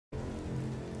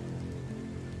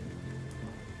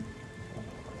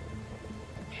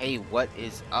Hey, what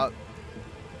is up?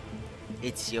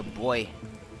 It's your boy,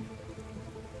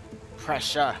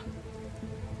 Pressure.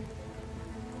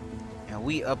 And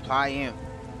we applying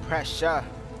pressure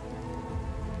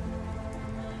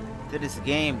to this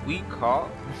game we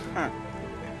call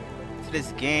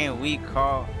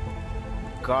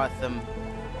Gotham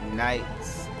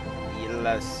Knights.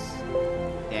 Yes.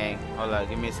 Dang. Hold up.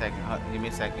 Give me a second. Give me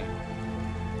a second.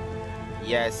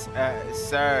 Yes,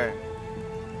 sir.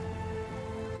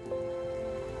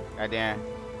 Goddamn.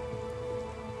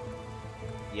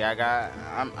 Yeah,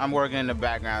 I'm working in the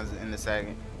backgrounds in a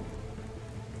second.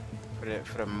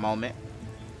 For the moment.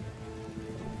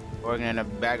 Working in the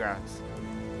backgrounds.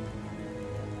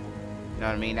 You know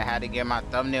what I mean? I had to get my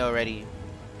thumbnail ready.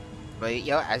 But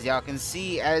yo, as y'all can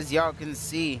see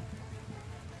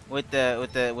with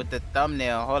the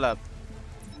thumbnail, hold up.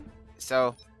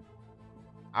 So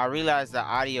I realized the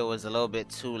audio was a little bit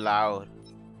too loud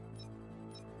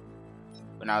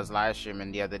when I was live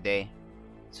streaming the other day.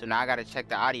 So now I gotta check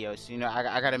the audio. So you know,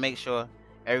 I gotta make sure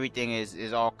everything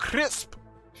is all crisp.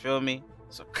 Feel me?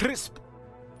 So crisp.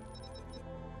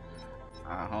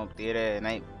 Home theater,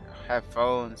 night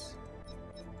headphones.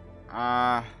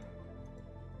 I'm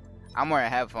wearing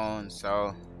headphones,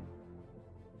 so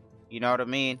you know what I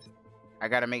mean. I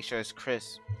gotta make sure it's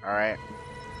crisp. All right.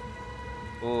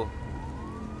 Ooh.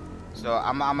 So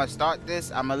I'm gonna start this.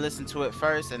 I'm gonna listen to it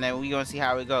first, and then we gonna see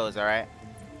how it goes. All right.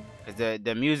 Cause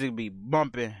the music be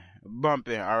bumping.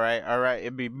 All right.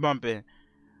 It be bumping.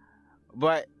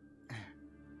 But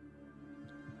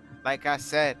like I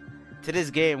said, to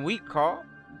this game we call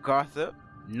Gotham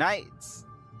Knights,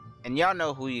 and y'all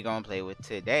know who you gonna play with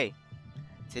today.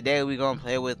 Today we gonna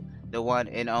play with the one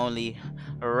and only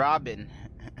Robin.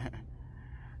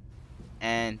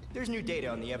 And there's new data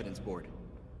on the evidence board.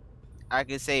 I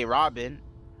could say Robin,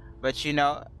 but you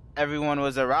know, everyone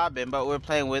was a Robin, but we're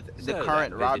playing with the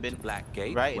current Robin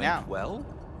right now. Well,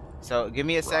 so give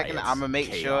me a second. I'm gonna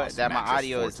make sure that my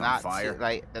audio is not too,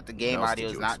 that the game audio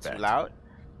is not too loud,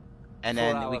 and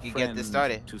then we can get this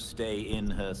started. To stay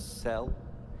in her cell.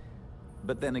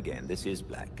 But then again, this is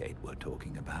Blackgate we're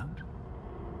talking about.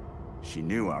 She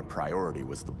knew our priority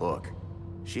was the book.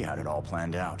 She had it all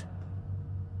planned out.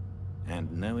 And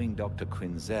knowing Dr.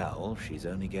 Quinzel, she's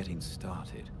only getting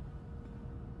started.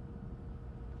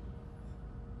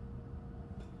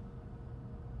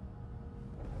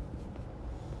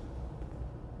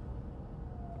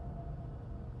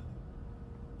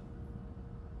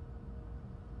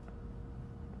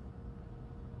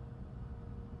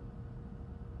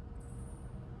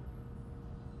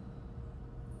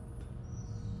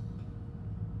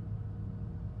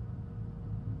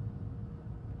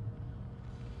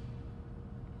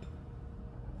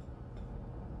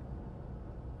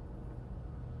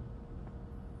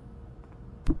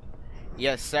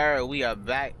 Yes, sir. We are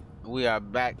back.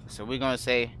 So we're gonna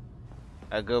say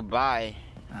a goodbye.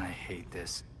 I hate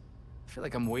this. I feel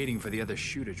like I'm waiting for the other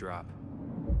shoe to drop.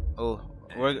 Oh,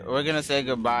 we're gonna say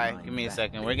goodbye. Give me a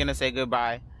second. We're gonna say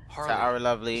goodbye to our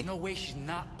lovely. There's no way she's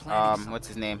not planning what's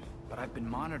his name? But I've been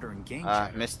monitoring gang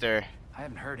chatter. Mr. I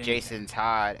haven't heard Jason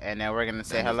Todd, and then we're gonna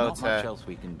say hello to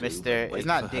Mr. It's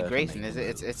not Dick Grayson, is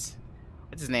it? It's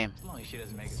what's his name? As long as she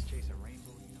doesn't make us chase a rainbow unicorn.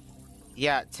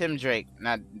 Yeah, Tim Drake,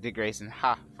 not Dick Grayson.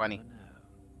 Ha, funny.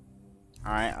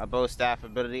 All right, a bow staff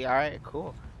ability. All right,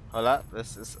 cool. Hold up,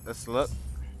 let's look.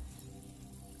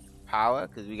 Power,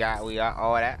 cause we got all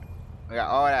that. We got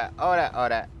all that. All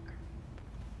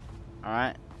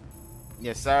right.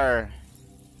 Yes, sir.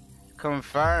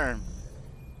 Confirm.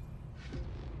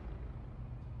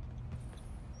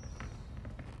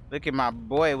 Look at my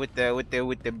boy with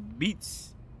the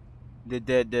beats,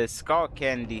 the skull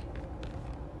candy.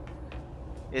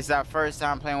 It's our first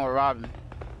time playing with Robin.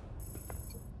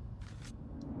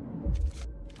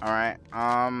 All right.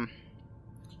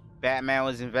 Batman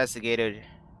was investigating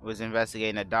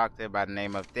a doctor by the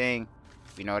name of Thing.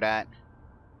 We know that.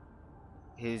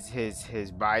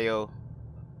 His bio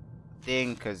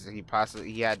thing, cause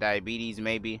he had diabetes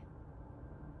maybe.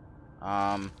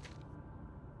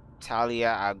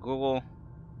 Talia, I Google.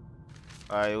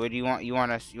 What do you want? You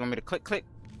want me to click?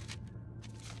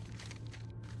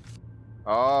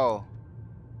 Oh.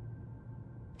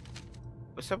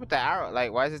 What's up with the arrow?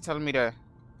 Like, why is it telling me to?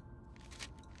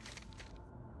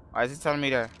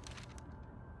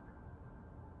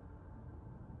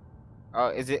 Oh,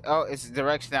 is it? Oh, it's the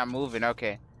direction I'm moving.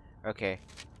 Okay. But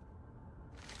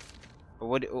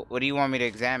what do you want me to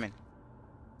examine?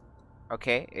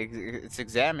 Okay, it's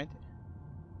examined.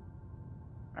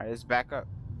 All right, let's back up.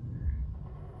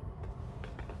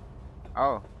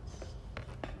 Oh,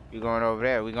 you're going over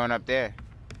there. We're going up there.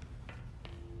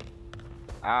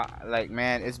 Like,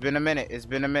 man, it's been a minute. It's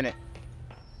been a minute.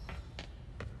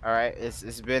 All right,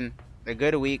 it's been a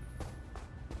good week.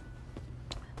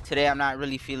 Today I'm not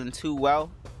really feeling too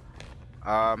well.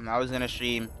 I was gonna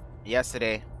stream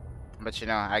yesterday, but you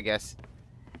know, I guess,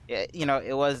 yeah, you know,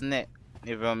 it wasn't it.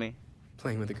 You feel me?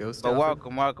 Playing with a ghost. But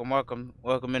Alfred?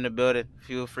 welcome in the building.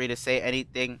 Feel free to say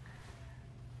anything.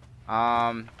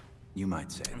 You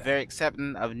might say I'm that. very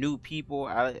accepting of new people.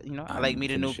 I like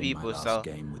meeting new finishing my people. last So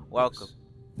game with welcome. Bruce.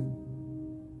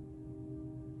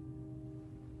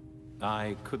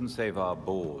 I couldn't save our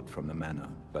board from the manor,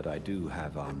 but I do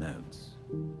have our notes.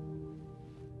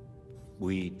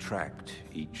 We tracked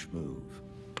each move.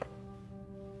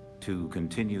 To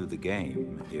continue the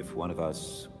game if one of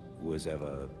us was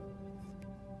ever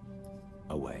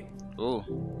away. Ooh,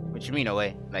 what you mean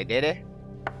away? Like did it?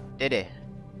 Did it?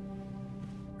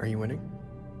 Are you winning?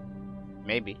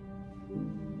 Maybe.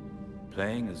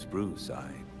 Playing as Bruce,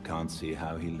 I can't see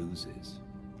how he loses.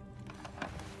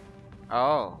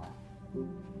 Oh.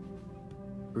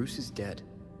 Bruce is dead.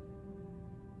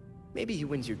 Maybe he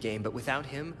wins your game, but without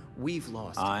him, we've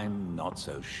lost. I'm not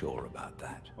so sure about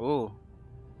that. Ooh.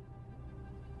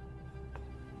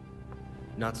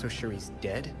 Not so sure he's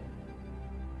dead?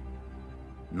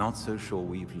 Not so sure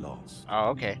we've lost. Oh,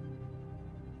 okay.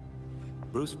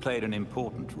 Bruce played an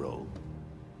important role,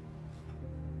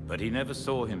 but he never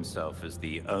saw himself as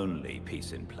the only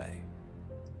piece in play.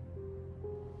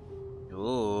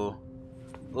 Ooh.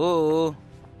 Ooh.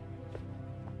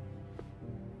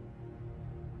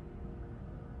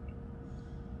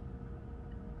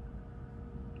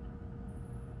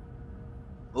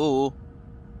 Ooh.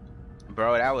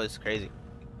 Bro, that was crazy.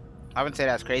 I wouldn't say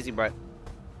that's crazy, but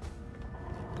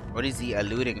what is he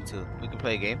alluding to? We can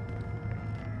play a game.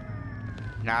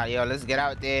 Nah, yo, let's get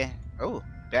out there. Oh,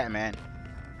 Batman.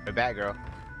 Or Batgirl.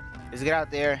 Let's get out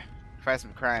there, fight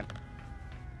some crime.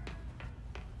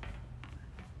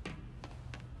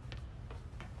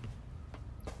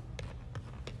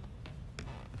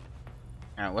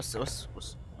 Alright, what's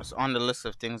on the list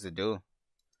of things to do?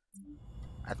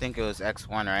 I think it was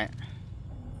X1, right?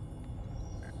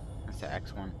 That's the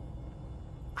X1.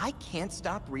 I can't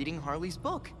stop reading Harley's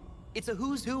book. It's a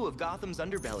who's who of Gotham's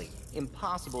underbelly.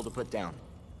 Impossible to put down.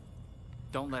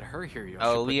 Don't let her hear you.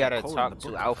 Oh, we gotta talk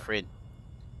to Alfred.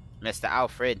 Mr.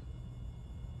 Alfred.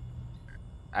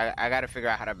 I gotta figure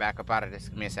out how to back up out of this.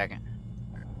 Give me a second.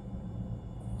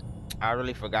 I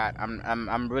really forgot.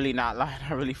 I'm really not lying.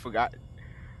 I really forgot.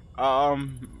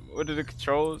 What are the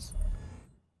controls?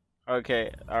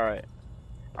 Okay, alright.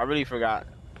 I really forgot.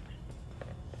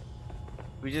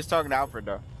 We just talking to Alfred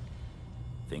though.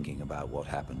 Thinking about what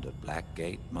happened at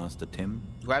Blackgate, Master Tim?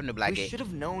 What happened to We Blackgate? should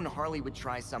have known Harley would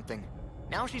try something.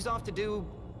 Now she's off to do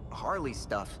Harley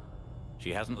stuff.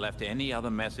 She hasn't left any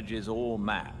other messages or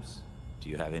maps. Do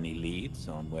you have any leads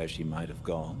on where she might have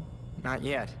gone? Not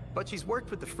yet, but she's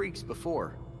worked with the freaks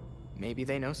before. Maybe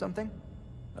they know something?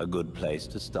 A good place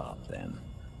to start then.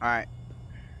 Alright.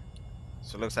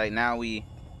 So looks like now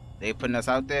they putting us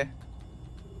out there?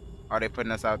 Are they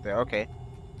putting us out there? Okay.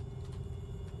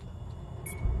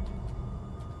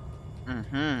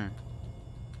 Mm-hmm.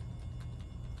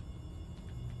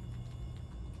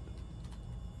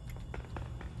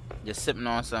 Just sipping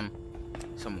on some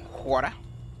water.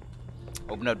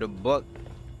 Open up the book.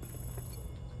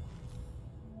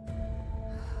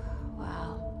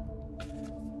 Wow.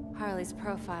 Harley's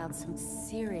profiled some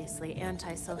seriously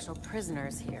antisocial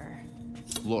prisoners here.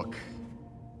 Look,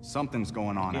 something's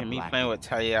going on Yeah, at me Black. playing with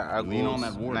Talia Lean on Agul's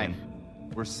that warden.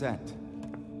 knife. We're set.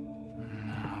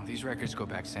 No, these records go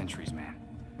back centuries, man.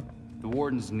 The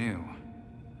warden's new.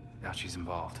 Now she's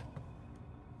involved.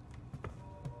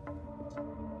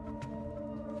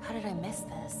 How did I miss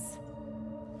this?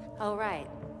 Oh, right.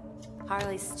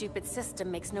 Harley's stupid system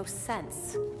makes no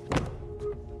sense.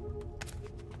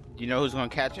 You know who's gonna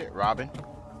catch it? Robin.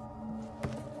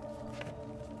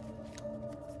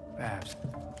 Babs.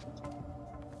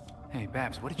 Hey,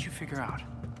 Babs, what did you figure out?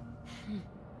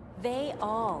 They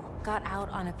all got out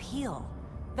on appeal.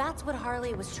 That's what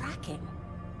Harley was tracking.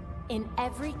 In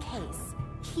every case,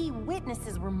 key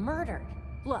witnesses were murdered.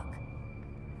 Look,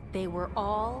 they were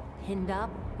all pinned up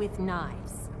with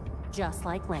knives, just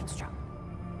like Langstrom.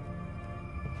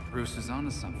 Bruce is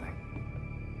onto something.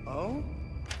 Oh?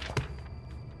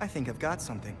 I think I've got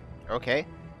something. Okay.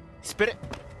 Spit it.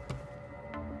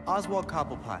 Oswald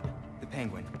Cobblepot, the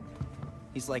Penguin.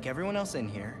 He's like everyone else in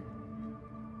here,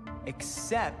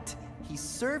 except he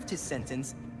served his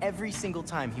sentence every single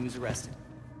time he was arrested.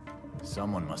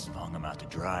 Someone must have hung him out to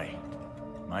dry.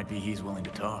 Might be he's willing to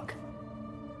talk.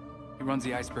 He runs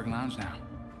the Iceberg Lounge now.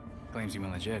 Claims he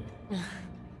went legit.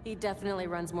 He definitely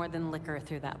runs more than liquor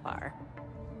through that bar.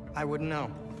 I wouldn't know.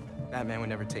 Batman would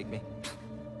never take me.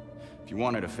 If you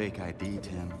wanted a fake ID,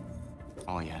 Tim,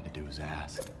 all you had to do was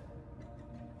ask.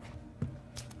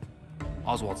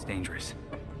 Oswald's dangerous.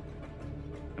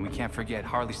 And we can't forget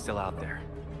Harley's still out there.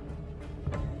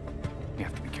 We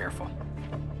have to be careful.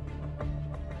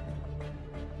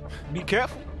 Be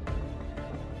careful.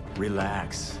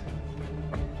 Relax,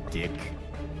 Dick.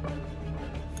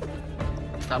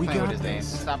 Stop playing with his name.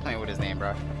 Stop playing with his name,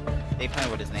 bro. They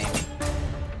playing with his name.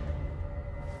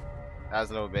 That was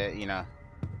a little bit, you know,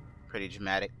 pretty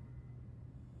dramatic.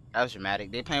 That was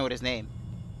dramatic. They playing with his name.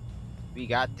 We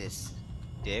got this,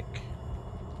 Dick.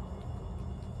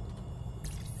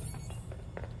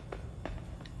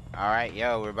 Alright,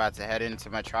 yo, we're about to head into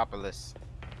Metropolis.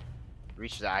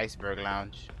 Reach the Iceberg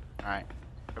Lounge. Alright.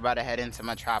 We're about to head into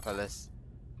Metropolis.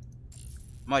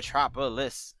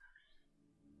 Metropolis.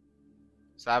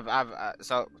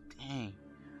 So dang.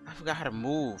 I forgot how to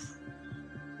move.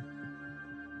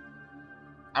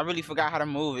 I really forgot how to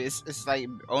move. It's like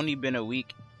only been a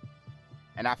week.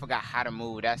 And I forgot how to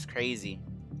move. That's crazy.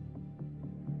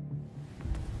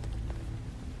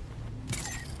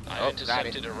 I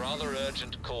intercepted a rather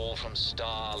urgent call from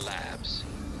Star Labs.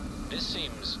 This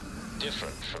seems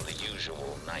different from the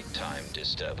usual nighttime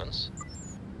disturbance.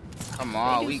 Come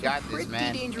on, we got this,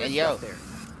 man. And yo,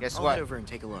 guess I'll what? head over and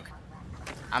take a look.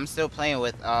 I'm still playing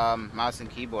with mouse and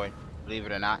keyboard, believe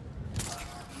it or not.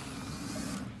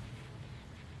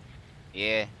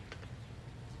 Yeah.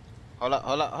 Hold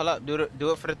up.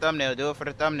 Do it for the thumbnail. Do it for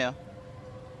the thumbnail.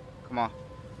 Come on.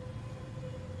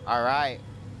 All right.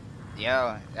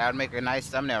 Yo, that would make a nice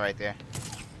thumbnail right there.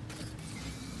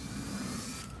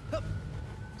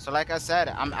 So like I said,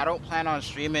 I don't plan on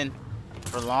streaming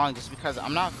for long just because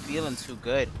I'm not feeling too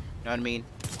good. You know what I mean?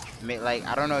 Like,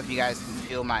 I don't know if you guys can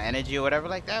feel my energy or whatever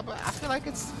like that, but I feel like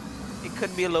it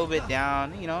could be a little bit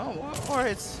down, you know, or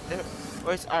it's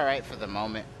all right for the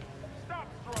moment.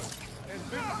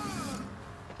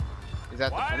 Is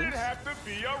that the police? Why did it have to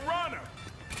be a runner?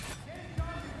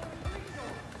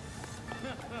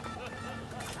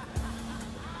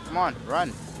 Come on,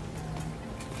 run.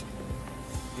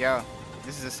 Yo,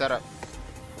 this is a setup.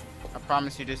 I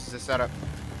promise you this is a setup.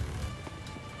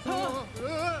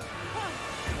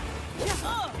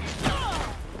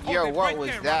 Yo, what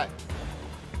was that?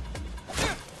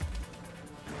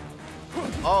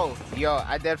 Oh, yo,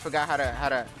 I dead forgot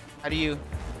how do you?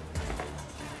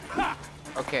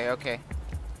 Okay.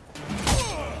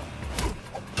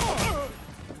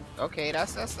 Okay,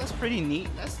 that's pretty neat.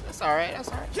 That's all right. That's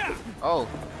all right. Oh.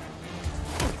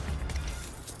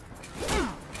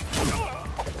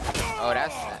 Oh,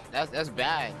 that's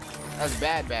bad. That's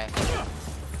bad.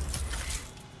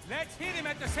 Let's hit him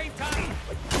at the same time.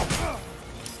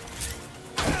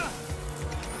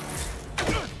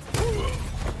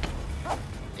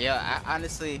 Yeah,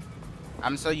 honestly,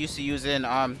 I'm so used to using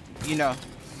you know,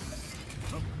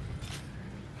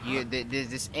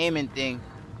 this aiming thing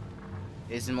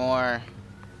is more,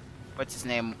 what's his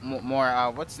name?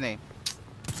 More what's his name?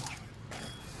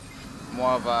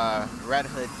 More of a Red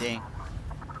Hood thing.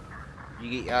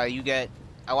 You get.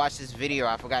 I watched this video.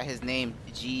 I forgot his name.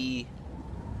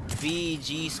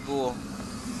 VG School.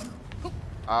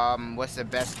 What's the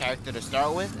best character to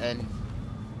start with? And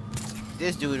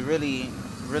this dude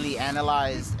really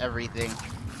analyzed everything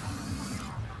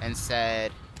and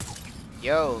said,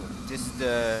 "Yo, this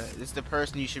is the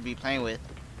person you should be playing with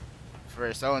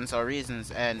for so and so reasons."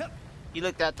 And he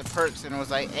looked at the perks and was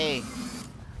like, "Hey,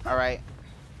 all right.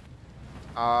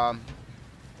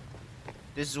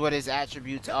 This is what his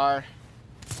attributes are.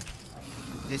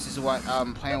 This is what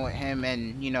playing with him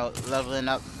and, you know, leveling.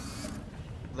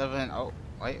 Oh,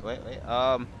 wait.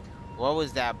 What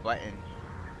was that button?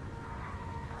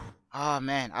 Oh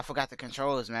man, I forgot the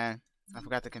controls, man. I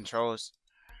forgot the controls.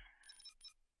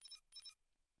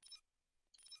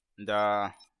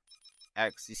 The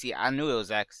X. You see, I knew it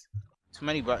was X. Too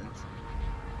many buttons.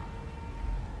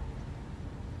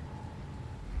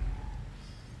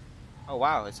 Oh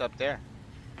wow, it's up there.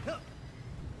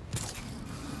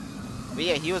 But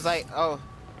yeah, he was like, "Oh,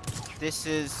 this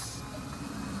is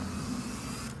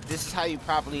how you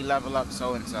properly level up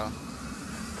so and so."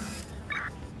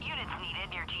 Units needed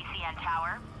near GCN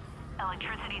Tower.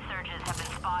 Electricity surges have been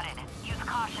spotted. Use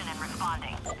caution in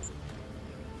responding.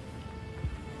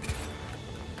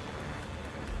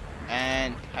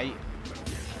 And how you?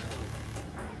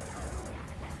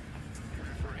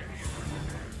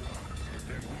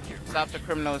 Stop the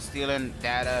criminals stealing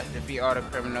data. Defeat all the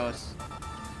criminals.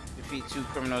 Defeat 2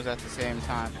 criminals at the same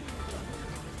time.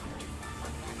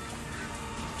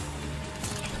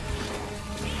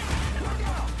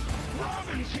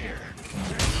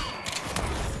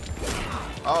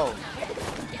 Oh.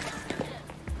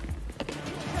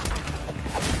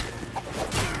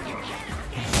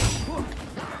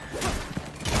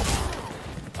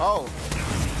 Oh.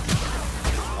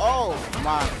 Oh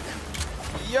my.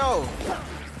 Yo.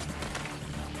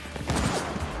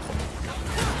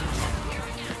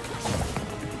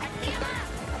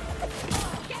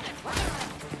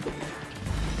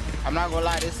 I'm not gonna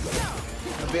lie, this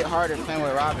is a bit harder playing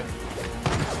with Robin.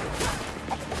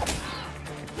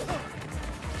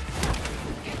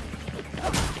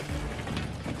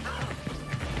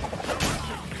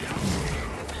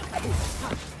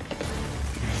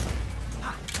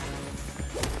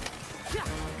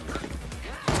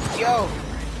 Yo!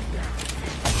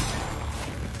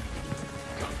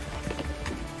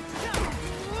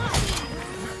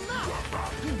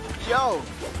 Yo!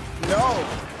 No!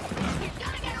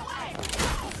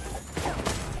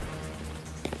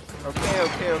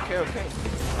 Okay.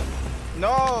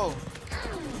 No!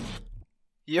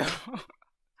 Yo!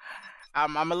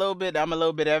 I'm a little bit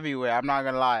everywhere. I'm not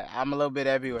gonna lie. I'm a little bit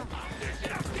everywhere.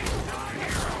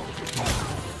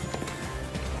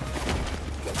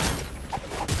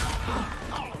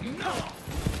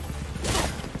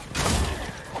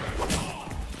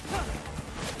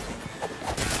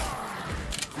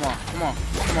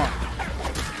 Come on.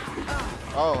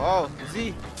 Oh,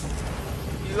 Z.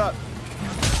 Heal up.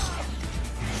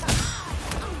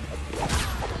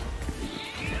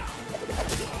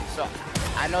 So,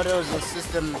 I know there was a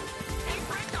system,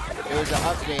 there was an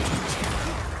update.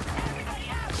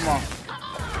 Come on.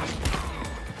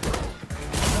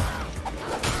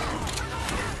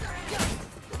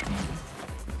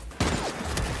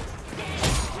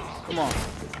 Come on.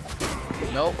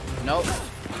 Nope.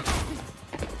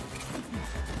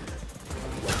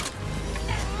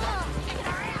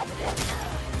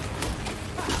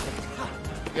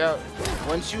 Yo,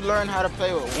 once you learn how to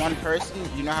play with one person,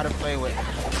 you know how to play with.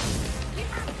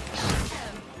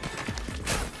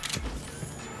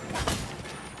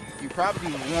 You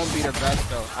probably won't be the best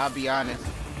though, I'll be honest.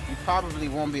 You probably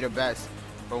won't be the best.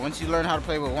 But once you learn how to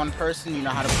play with one person, you know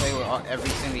how to play with every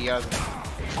single other.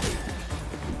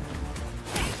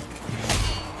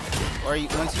 Or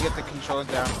once you get the controls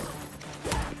down.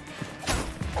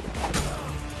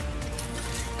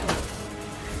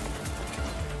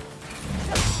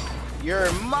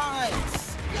 You're mine!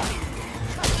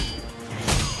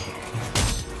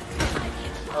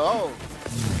 Oh.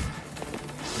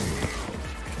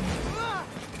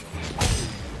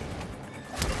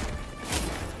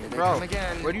 Bro,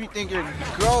 where do you think you're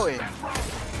going?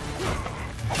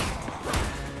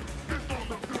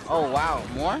 Oh, wow.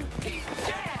 More?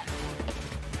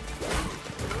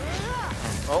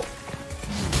 Oh.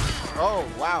 Oh,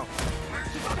 wow.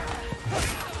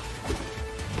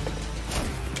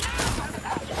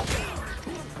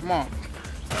 Come on.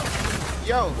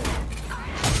 Yo.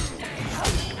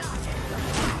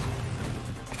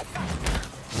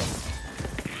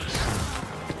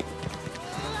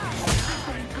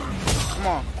 Come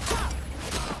on.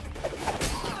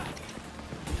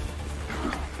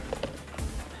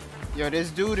 Yo, this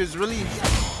dude is really...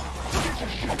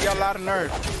 He got a lot of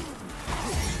nerve.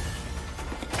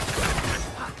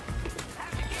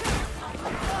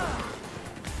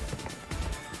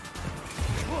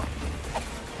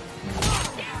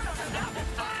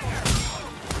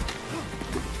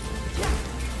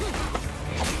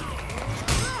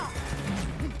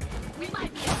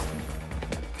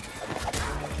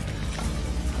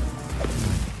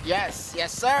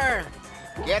 Yes, sir.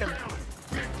 Get him.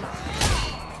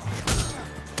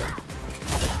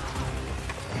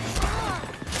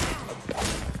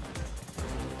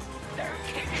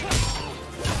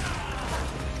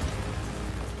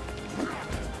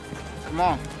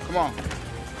 Come on.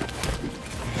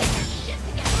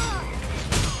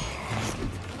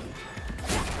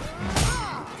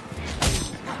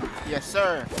 Yes,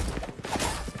 sir.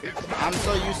 I'm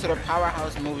so used to the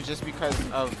powerhouse moves just because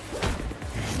of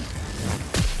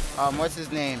what's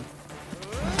his name?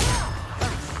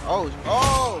 Oh!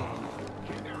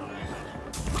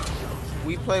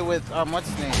 We play with what's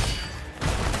his name?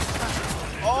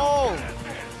 Oh!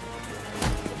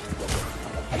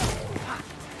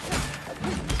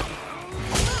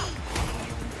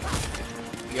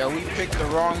 Yeah, we picked the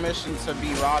wrong mission to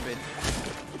be Robin.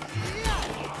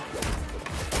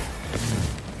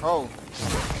 Oh.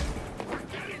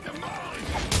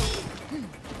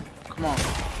 Come on.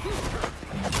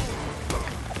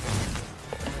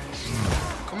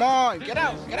 Come on, get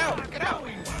out.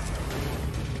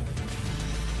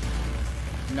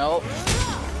 Nope.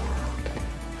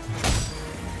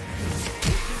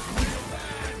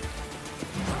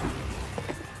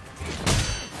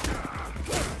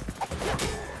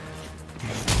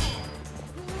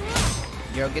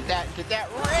 Yo, get that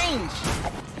range.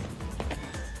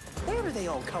 Where do they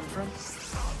all come from?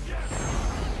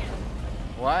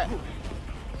 What?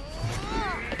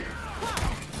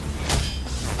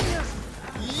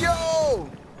 Yo!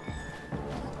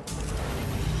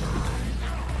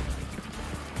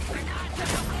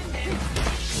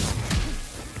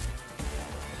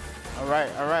 All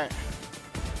right.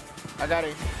 I got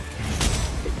it.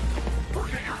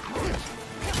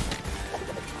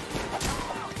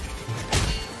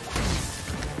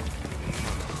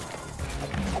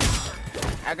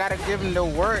 I gotta give him the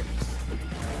work.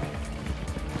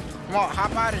 Come on,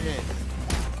 hop out of there.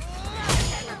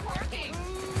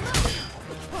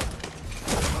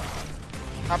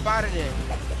 Hop out of there.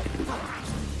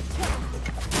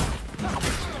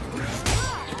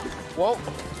 Whoa.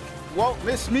 Whoa,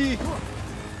 miss me.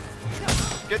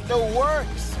 Get the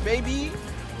works, baby.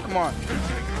 Come on.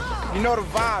 You know the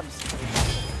vibes.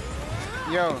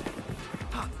 Yo.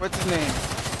 What's his name?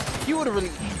 He would have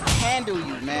really handled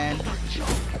you, man.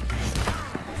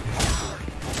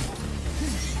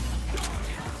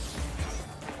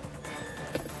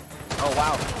 Oh,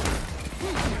 wow.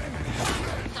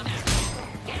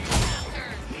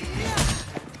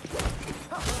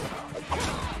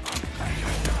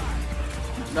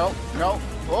 No, no.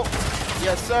 Oh,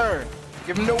 yes, sir.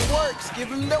 Give him the works. Give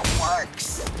him the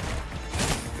works.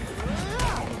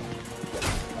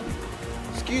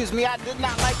 Excuse me, I did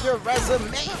not like your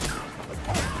resume.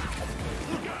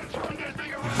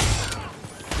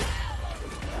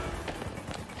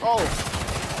 Oh.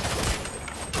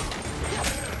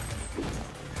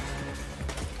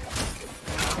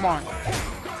 Come on.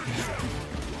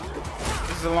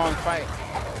 This is a long fight.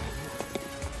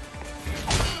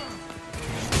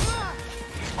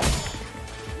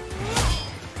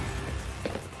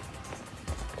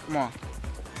 Come on.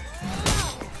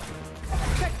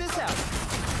 Check this out.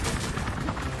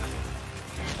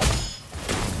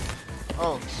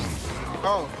 Oh.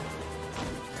 Oh.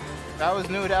 That was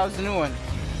new. That was a new one.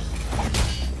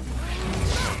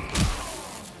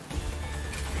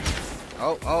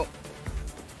 Oh, oh.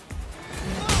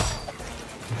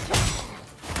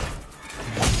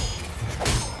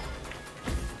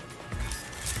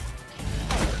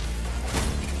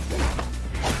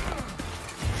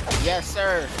 Yes,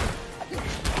 sir.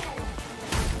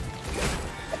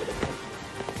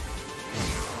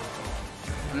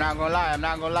 I'm not gonna lie. I'm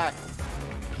not gonna lie.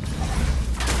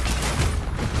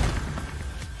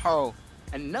 Oh.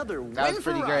 Another win. That was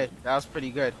pretty good. That was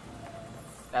pretty good.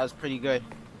 That was pretty good.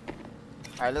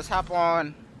 All right, let's hop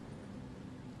on.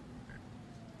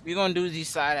 We're gonna do these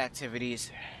side activities.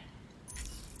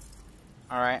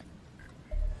 All right.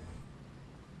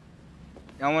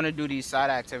 I want to do these side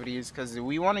activities because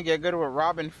we want to get good with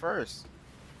Robin first.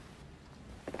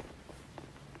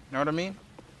 Know what I mean?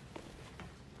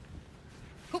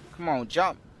 Come on,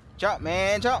 jump. Jump,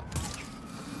 man, jump.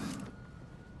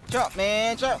 Jump,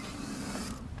 man, jump.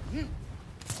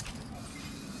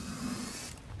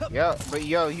 Yo, but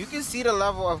yo, you can see the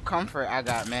level of comfort I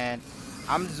got, man.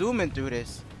 I'm zooming through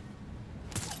this.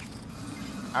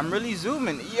 I'm really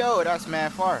zooming. Yo, that's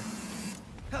mad far.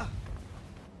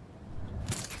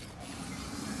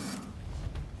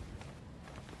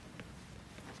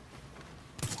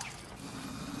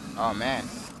 Oh, man.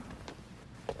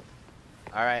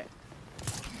 All right.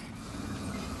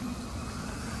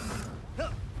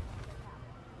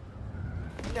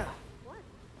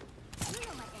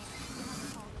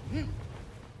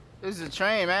 This is a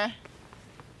train, man.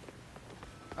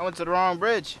 I went to the wrong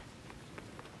bridge.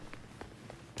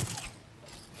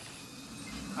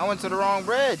 I went to the wrong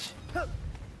bridge.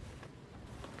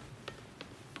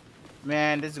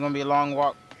 Man, this is gonna be a long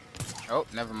walk. Oh,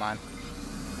 never mind.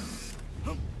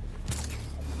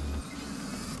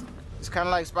 It's kind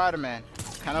of like Spider-Man.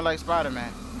 Kind of like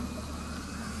Spider-Man.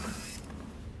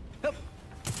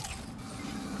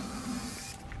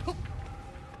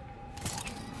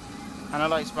 Kind of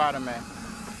like Spider-Man.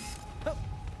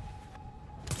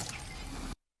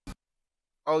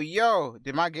 Oh, yo,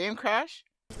 did my game crash?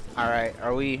 All right,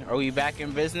 are we back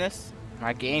in business?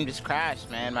 My game just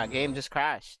crashed, man. My game just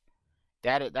crashed.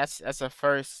 That's a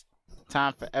first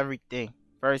time for everything.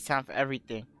 First time for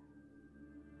everything.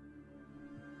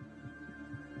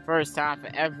 First time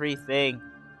for everything.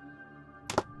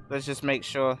 Let's just make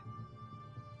sure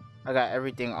I got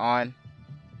everything on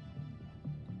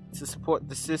to support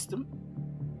the system.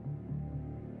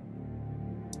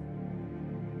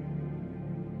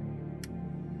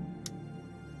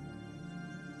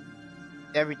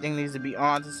 Everything needs to be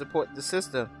on to support the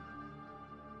system.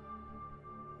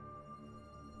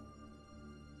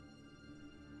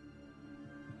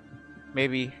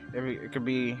 Maybe it could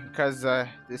be because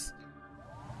this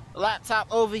laptop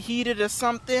overheated or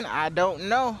something. I don't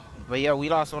know. But yeah, we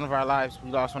lost one of our lives. We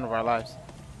lost one of our lives.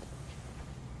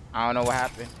 I don't know what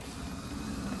happened.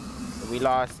 But we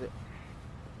lost it.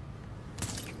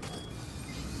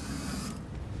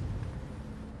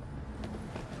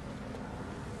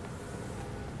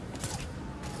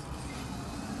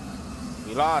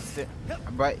 We lost it.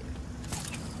 But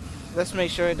let's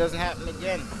make sure it doesn't happen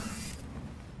again.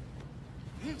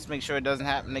 Let's make sure it doesn't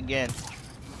happen again.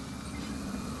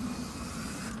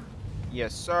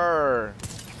 Yes, sir.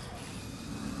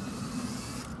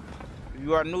 If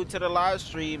you are new to the live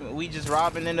stream, we just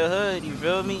robbing in the hood, you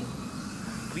feel me?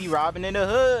 We robbing in the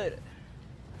hood.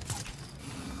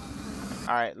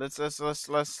 All right, let's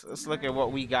look at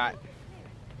what we got.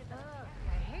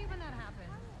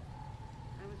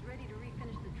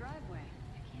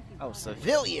 Oh,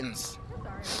 civilians.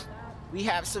 We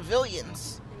have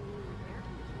civilians.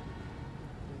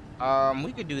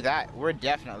 We could do that. We're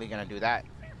definitely gonna do that.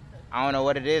 I don't know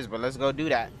what it is, but let's go do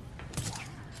that.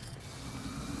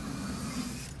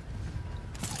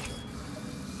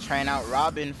 Trying out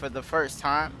Robin for the first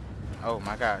time. Oh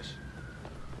my gosh.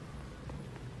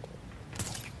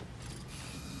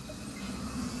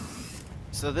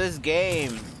 So this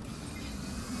game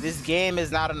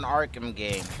is not an Arkham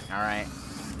game, all right?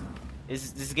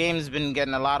 This game has been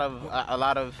getting a lot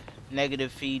of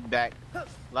negative feedback, a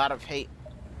lot of hate.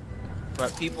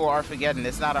 But people are forgetting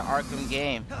it's not an Arkham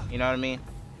game. You know what I mean?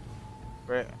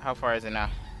 How far is it now?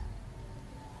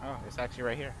 Oh, it's actually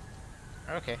right here.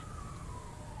 Okay.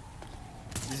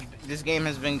 This game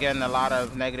has been getting a lot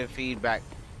of negative feedback.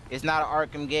 It's not an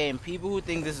Arkham game. People who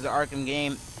think this is an Arkham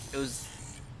game, it was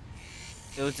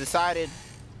decided,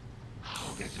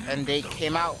 and they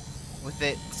came out with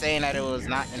it saying that it was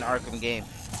not an Arkham game.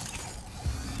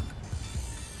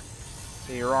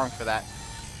 So you're wrong for that.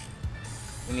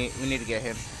 We need to get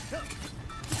him.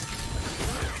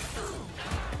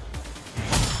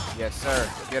 Yes, sir.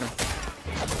 Get him.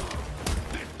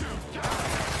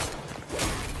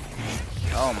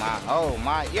 Oh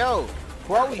my, yo,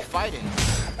 who are we fighting?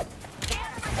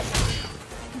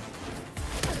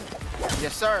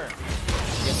 Yes, sir.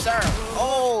 Yes, sir.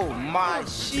 Oh my,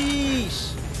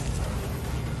 sheesh.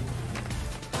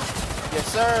 Yes,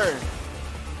 sir.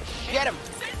 Get him.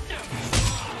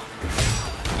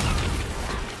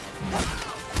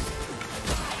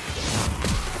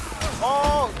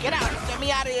 Oh, get out. Get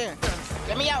me out of here.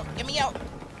 Get me out. Get me out.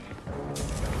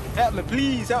 Help me,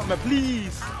 please. Help me,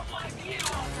 please.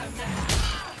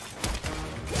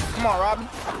 Come on, Robin.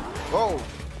 Whoa.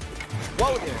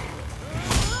 Whoa there.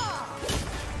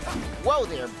 Whoa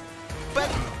there,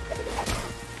 buddy.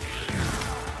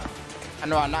 I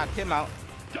know I knocked him out.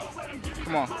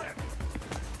 Come on.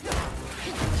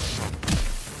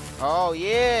 Oh,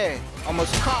 yeah.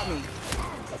 Almost caught me.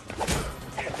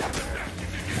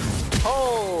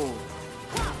 Oh.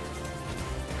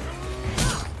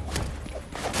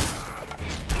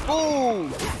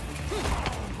 Boom.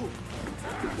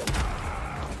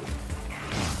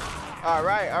 All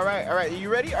right. Are you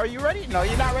ready? Are you ready? No,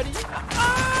 you're not ready.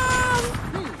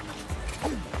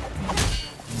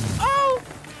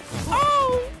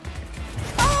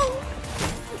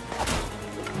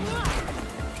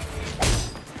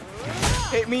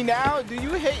 Hate me now? Do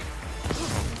you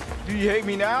hate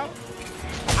me now?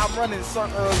 I'm running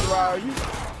circles around you.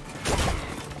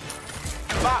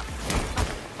 Bop.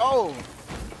 Oh.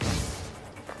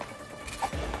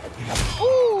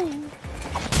 Ooh.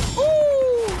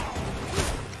 Ooh.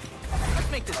 Let's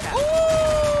make this happen.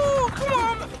 Ooh.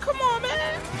 Come on,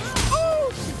 man.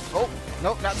 Ooh. Oh,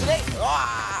 nope, not today.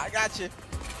 Ah, I got you.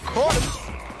 Caught him.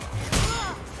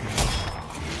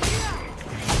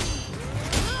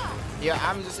 Yeah,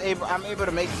 I'm able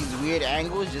to make these weird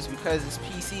angles just because it's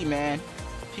PC, man.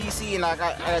 PC, and I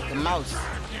got the mouse.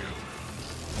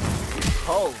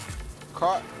 Oh,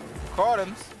 caught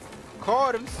him.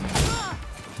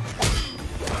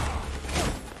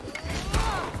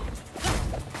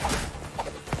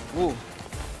 Ooh,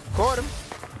 caught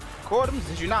him.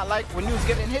 Did you not like when you was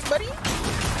getting hit, buddy?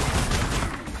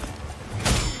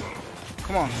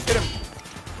 Come on, hit him.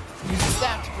 Use the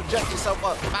staff to project yourself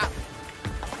up. Bop.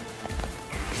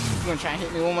 You're gonna try and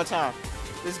hit me one more time.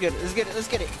 Let's get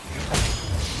it.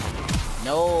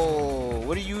 No,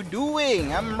 what are you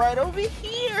doing? I'm right over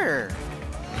here.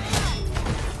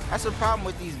 That's the problem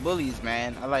with these bullies,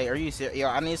 man. Are you serious? Yo,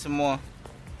 I need some more.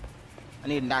 I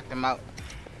need to knock them out.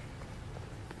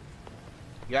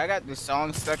 Yo, I got this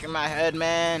song stuck in my head,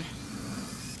 man.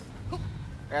 I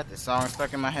got this song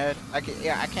stuck in my head. I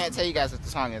can't tell you guys what the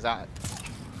song is.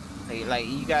 Like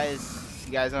you guys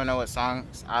you guys don't know what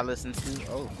songs I listen to,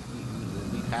 oh,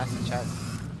 we passed the chest.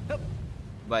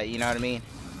 But you know what I mean?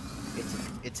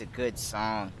 It's a good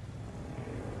song.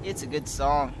 It's a good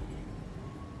song.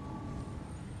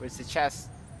 Where's the chest?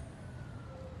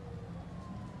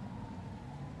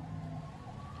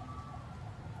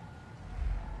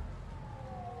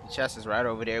 The chest is right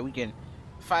over there. We can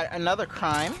fight another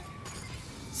crime.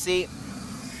 See,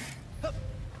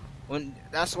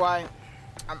 that's why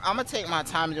I'm gonna take my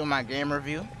time doing my game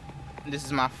review. This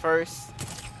is my first.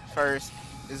 This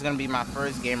is gonna be my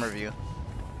first game review,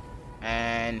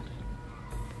 and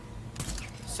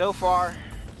so far,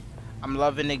 I'm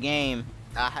loving the game.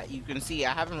 You can see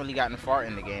I haven't really gotten far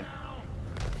in the game,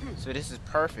 so this is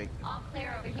perfect. All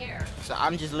clear over here. So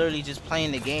I'm just literally just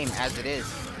playing the game as it is.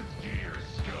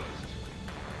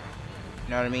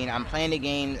 You know what I mean? I'm playing the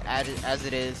game as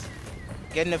it is,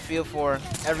 getting a feel for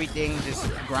everything, just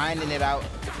grinding it out.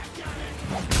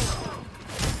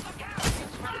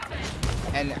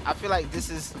 And I feel like this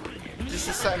is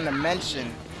something to mention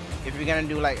if you're gonna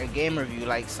do like a game review.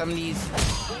 Like some of these,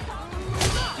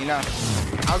 you know,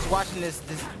 I was watching this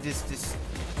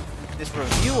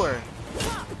reviewer.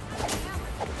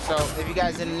 So if you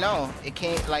guys didn't know, it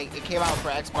came out for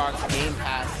Xbox Game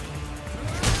Pass,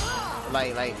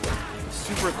 like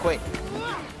super quick.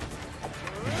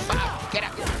 Get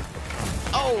out!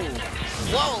 Oh,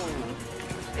 whoa!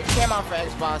 It came out for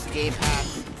Xbox Game Pass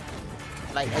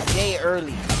like a day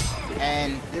early,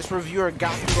 and this reviewer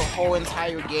got through the whole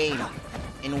entire game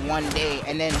in one day.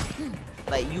 And then,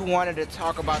 like, you wanted to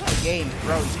talk about the game,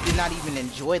 bro. You did not even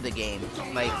enjoy the game.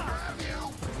 Like,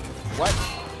 what?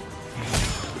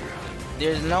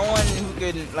 There's no one who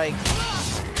can, like,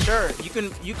 sure, you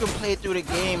can play through the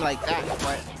game like that,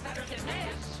 but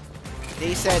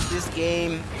they said this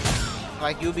game,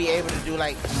 like, you'll be able to do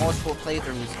like multiple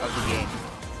playthroughs of the game.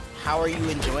 How are you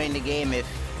enjoying the game if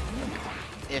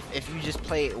you just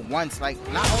play it once? Like,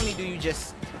 not only do you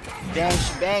just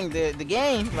bang the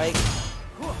game, like,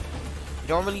 you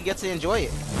don't really get to enjoy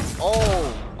it.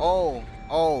 Oh,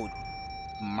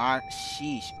 my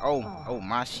sheesh. Oh,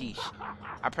 my sheesh.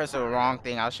 I pressed the wrong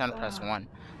thing. I was trying to press 1.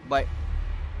 But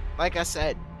like I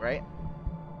said, right?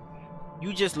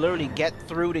 You just literally get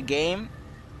through the game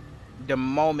the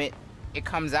moment it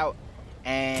comes out,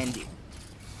 and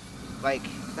like,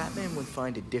 Batman would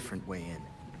find a different way in.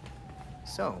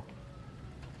 So,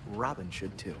 Robin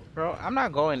should too. bro, I'm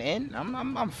not going in.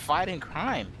 I'm fighting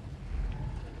crime.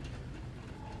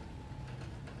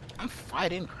 I'm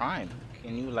fighting crime.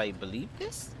 Can you like believe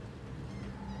this?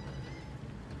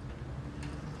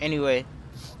 Anyway,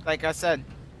 like I said,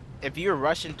 if you're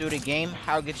rushing through the game,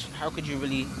 how could you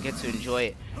really get to enjoy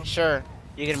it? Sure,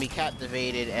 you're gonna be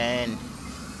captivated and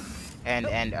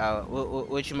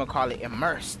what you call it,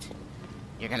 immersed.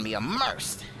 You're gonna be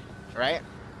immersed, right?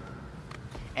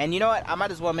 And you know what? I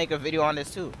might as well make a video on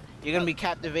this too. You're gonna be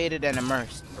captivated and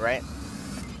immersed, right?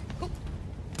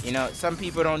 You know, some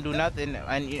people don't do nothing,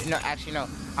 and you know, actually, no.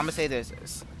 I'm gonna say this: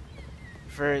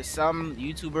 for some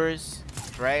YouTubers,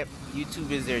 right?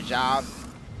 YouTube is their job,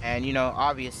 and you know,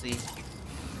 obviously,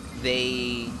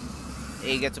 they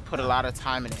get to put a lot of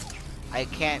time in it. I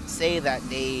can't say that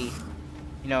they,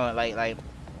 you know, like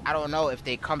I don't know if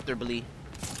they comfortably,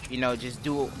 you know, just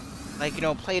do, like, you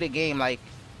know, play the game like.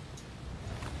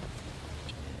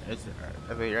 Is it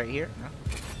right here? No.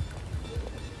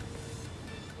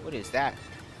 What is that?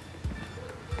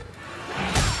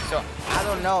 So I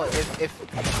don't know if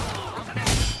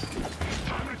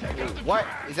what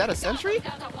is that, a sentry?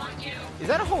 Is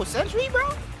that a whole sentry, bro?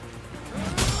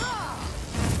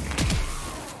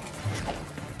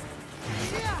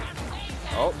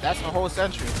 Oh, that's a whole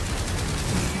sentry.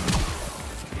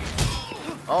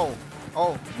 Oh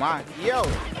my, yo.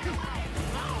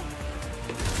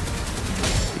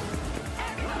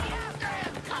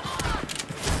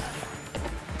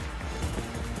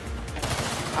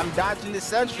 I'm dodging the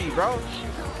sentry, bro.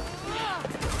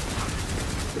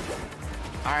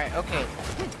 Alright, okay.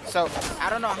 So I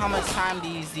don't know how much time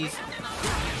these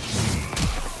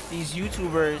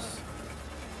YouTubers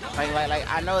like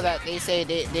I know that they say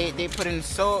they put in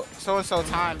so and so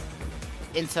time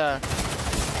into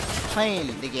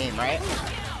playing the game, right?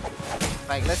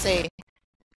 Like, let's say,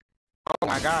 oh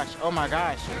my gosh,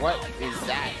 what is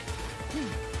that?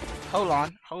 Hold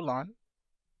on.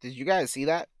 Did you guys see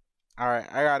that?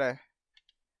 Alright, I gotta,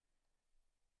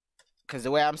 cause the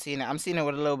way I'm seeing it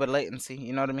with a little bit of latency,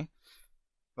 you know what I mean?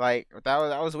 Like, that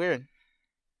was weird.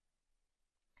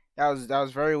 That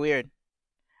was very weird.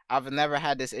 I've never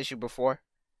had this issue before.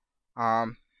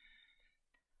 My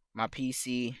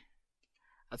PC,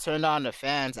 I turned on the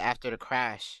fans after the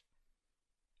crash,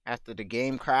 after the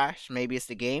game crashed. Maybe it's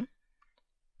the game,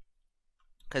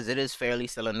 because it is fairly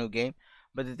still a new game.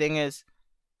 But the thing is,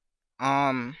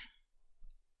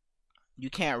 you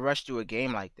can't rush through a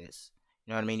game like this.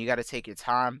 You know what I mean? You got to take your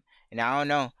time. And I don't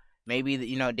know, maybe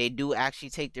you know, they do actually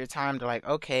take their time to like,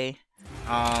 okay,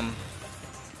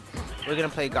 we're gonna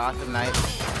play Gotham Knight.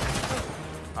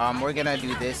 We're gonna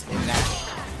do this and that,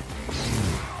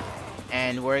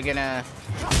 and we're gonna,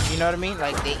 you know what I mean?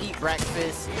 Like, they eat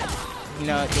breakfast, you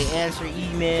know, they answer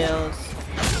emails,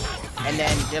 and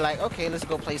then they're like, okay, let's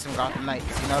go play some Gotham Knights.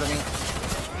 You know what I mean?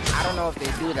 I don't know if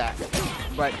they do that,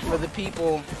 but for the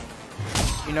people,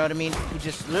 you know what I mean, who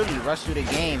just literally rush through the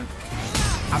game,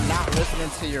 I'm not listening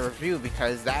to your review,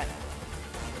 because that,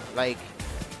 like,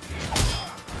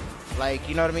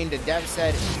 you know what I mean? The dev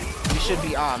said we should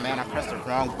be, oh man, I pressed the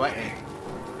wrong button.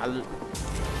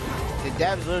 The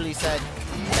devs literally said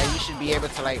that you should be able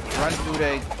to like run through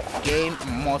the game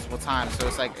multiple times, so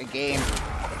it's like a game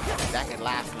that could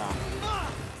last long.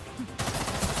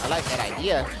 I like that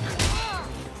idea.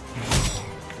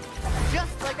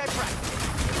 Just like I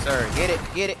practiced. Yes, sir, get it,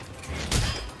 get it.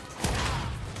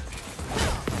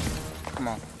 Come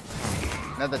on,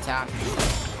 another tap.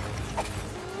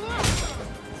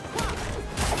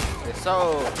 Yes,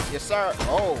 so, yes, sir.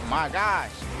 Oh my gosh!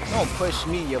 Don't push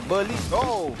me, you bully.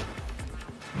 Go.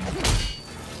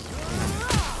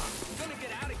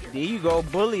 There you go,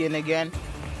 bullying again.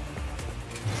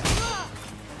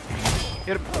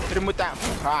 Hit him with that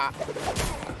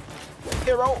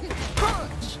hero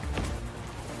punch.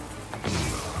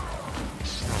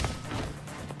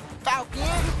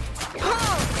 Falcon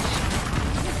punch.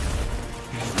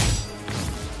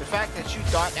 The fact that you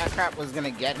thought that crap was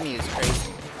gonna get me is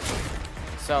crazy.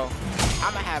 So,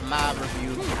 I'm gonna have my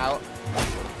review out.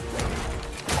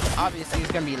 Obviously,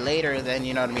 it's gonna be later than,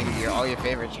 you know what I mean, all your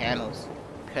favorite channels,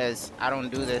 because I don't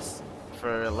do this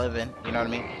for a living. You know what I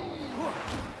mean?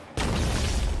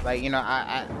 Like, you know,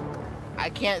 I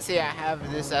can't say I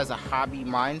have this as a hobby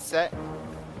mindset,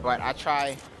 but I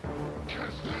try.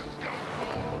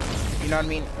 You know what I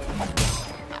mean?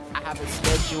 I have a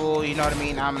schedule. You know what I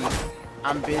mean?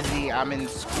 I'm busy. I'm in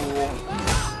school.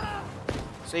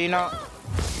 So, you know,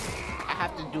 I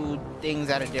have to do things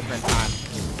at a different time.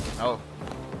 Oh.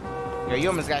 Yo, you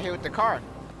almost got hit with the car.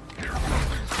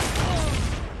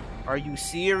 Are you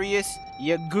serious,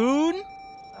 you goon?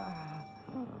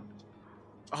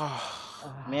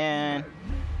 Oh, man.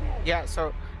 Yeah,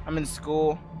 so I'm in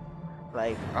school.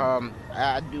 Like,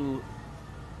 I do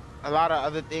a lot of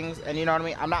other things. And you know what I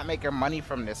mean? I'm not making money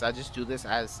from this. I just do this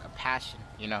as a passion,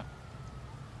 you know?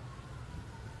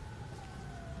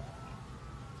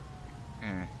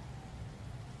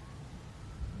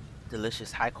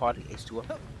 Delicious, high quality H2O.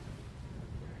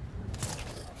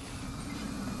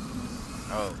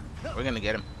 Oh, we're gonna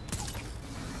get him.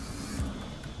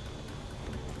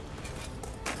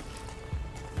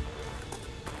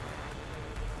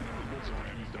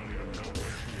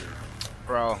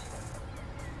 Bro.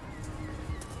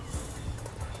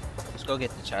 Let's go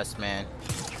get the chest, man.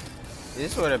 Is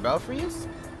this where the belfry is?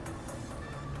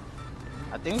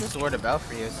 I think this is where the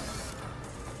belfry is.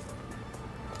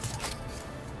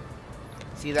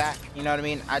 See that? You know what I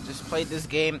mean? I just played this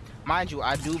game. Mind you,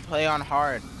 I do play on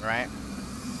hard, right?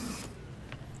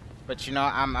 But you know,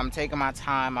 I'm taking my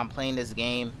time. I'm playing this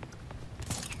game.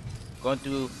 Going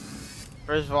through.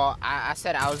 First of all, I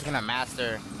said I was gonna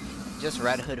master just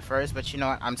Red Hood first, but you know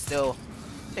what? I'm still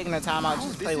taking the time out.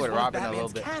 Just play with Robin a little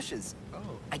bit. Caches.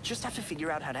 Oh. I just have to figure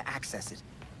out how to access it.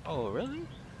 Oh, really?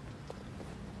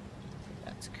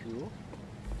 That's cool.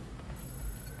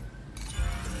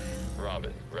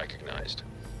 Robin recognized.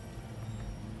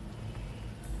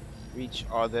 Reach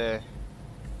all the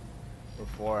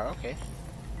before. Okay.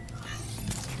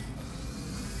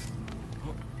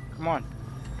 Come on.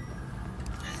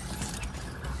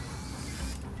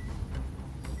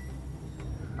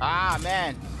 Ah,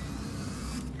 man.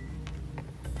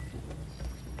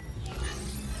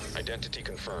 Identity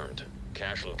confirmed.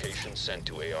 Cache location sent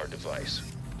to AR device.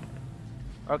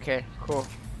 Okay, cool.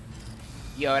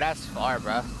 Yo, that's far,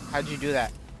 bro. How'd you do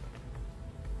that?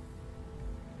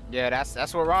 Yeah,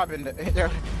 that's what Robin.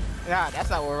 Nah, that's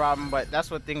not what Robin, but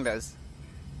that's what Thing does.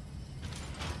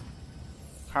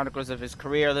 Chronicles of his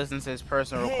career, listens to his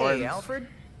personal recordings. Hey, Alfred.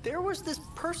 There was this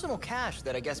personal cache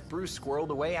that I guess Bruce squirreled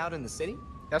away out in the city.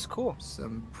 That's cool.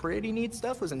 Some pretty neat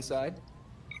stuff was inside.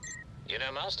 You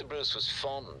know, Master Bruce was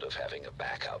fond of having a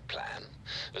backup plan.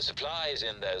 The supplies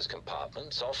in those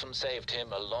compartments often saved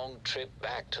him a long trip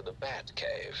back to the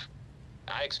Batcave.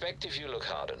 I expect if you look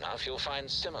hard enough, you'll find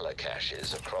similar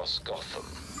caches across Gotham.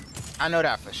 I know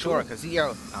that for sure, because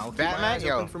yo, I'll keep Batman, my eyes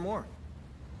yo, open for more.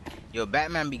 Yo,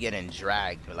 Batman be getting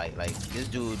dragged. Like this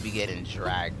dude be getting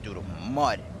dragged through the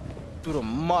mud. Through the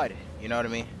mud. You know what I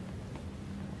mean?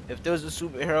 If there was a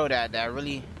superhero that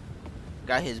really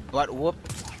got his butt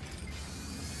whooped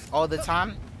all the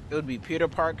time, it would be Peter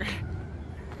Parker.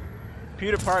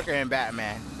 Peter Parker and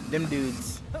Batman. Them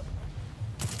dudes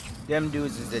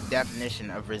is the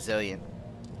definition of resilient.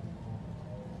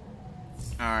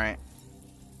 Alright.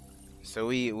 So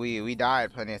we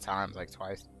died plenty of times, like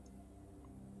twice.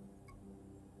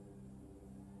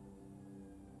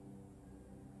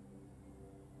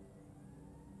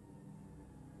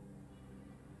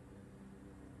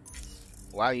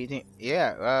 Wow, you think?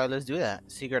 Yeah, let's do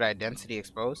that. Secret identity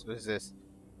exposed. What is this?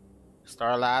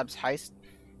 Star Labs heist.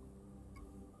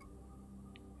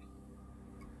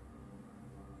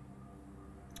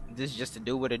 This is just to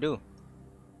do what it do.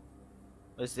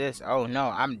 What's this? Oh no,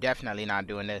 I'm definitely not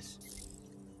doing this.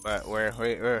 But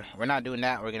we're not doing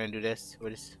that. We're gonna do this.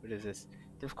 What is this?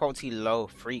 Difficulty low,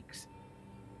 freaks.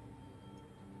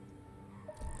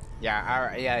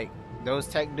 Yeah, yeah. Those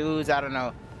tech dudes, I don't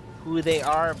know who they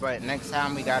are, but next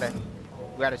time we gotta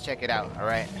check it out. All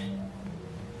right.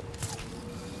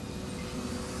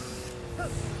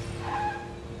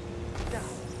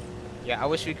 Yeah, I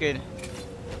wish we could,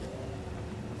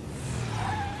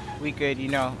 you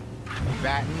know,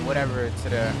 back whatever to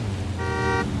the.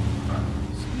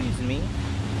 Excuse me.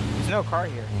 There's no car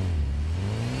here.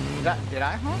 Did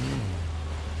I honk?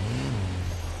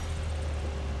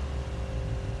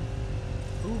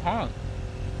 Who honked?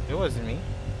 It wasn't me.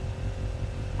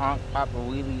 Honk, pop a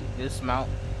wheelie, dismount.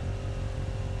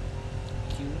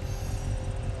 Q.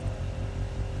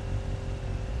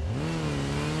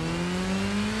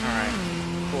 Alright,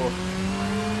 cool.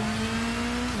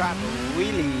 Pop a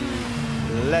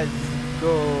wheelie. Let's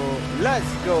go.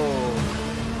 Let's go.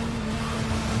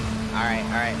 Alright,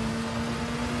 alright.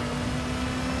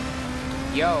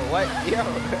 Yo, what? Yo.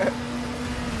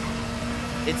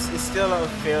 It's still a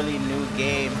fairly new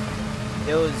game.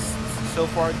 There was so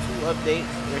far 2 updates.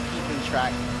 We're keeping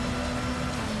track.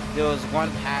 There was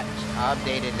one patch. I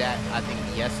updated that I think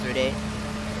yesterday.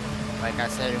 Like I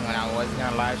said when I was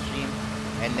gonna live stream.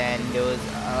 And then there was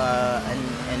an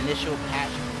initial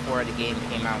patch before the game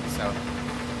came out. So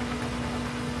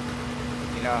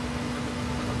you know,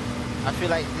 I feel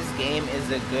like this game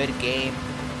is a good game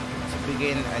to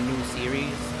begin a new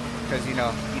series. Because you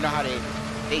know how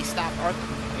they stopped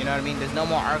Arkham. You know what I mean? There's no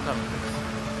more Arkham.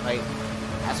 Like,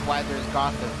 that's why there's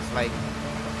Gotham. It's like,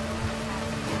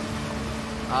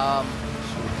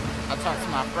 I talked to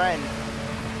my friend,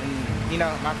 and you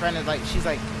know, my friend is like, she's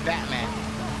like, Batman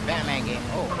game.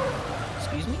 Oh,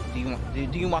 excuse me.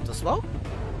 Do you want the smoke?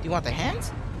 Do you want the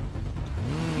hands?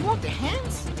 You want the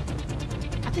hands?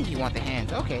 I think you want the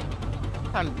hands. Okay,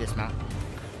 time to dismount.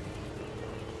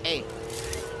 Hey.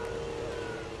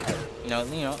 You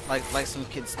know, like some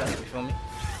kid stuff, you feel me?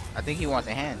 I think you want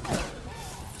the hands.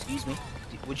 Excuse me.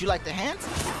 Would you like the hands?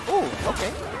 Oh,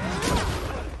 okay.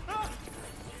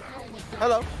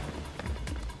 Hello.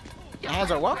 The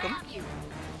hands are welcome.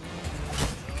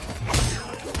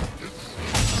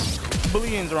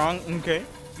 Bullying's wrong. Okay.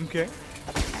 Okay.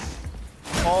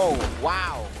 Oh,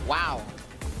 wow. Wow.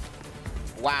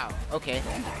 Wow. Okay.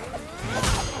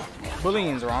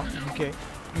 Bullying's wrong. Okay.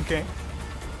 Okay.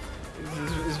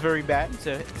 It's very bad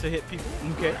to hit people.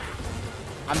 Okay.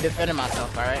 I'm defending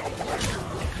myself, alright?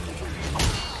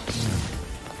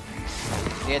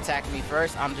 They attacked me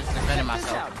first, I'm just defending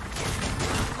myself.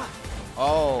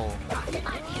 Oh.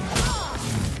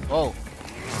 Oh.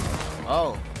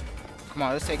 Oh. Come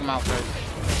on, let's take him out first.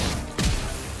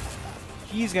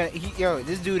 Yo,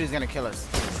 this dude is gonna kill us.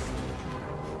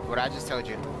 What I just told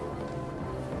you.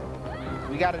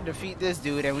 We gotta defeat this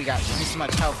dude and we got this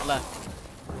much health left.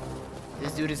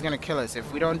 This dude is gonna kill us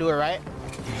if we don't do it right.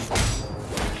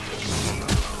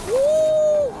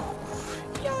 Woo!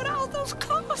 Yo, that was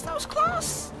close. That was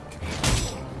close.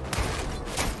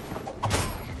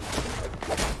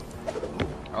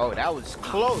 Oh, that was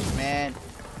close, man.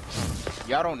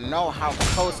 Y'all don't know how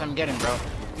close I'm getting, bro.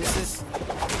 This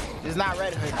is not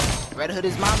Red Hood. Red Hood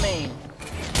is my main.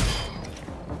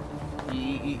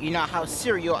 You know how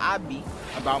serial I be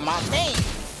about my main.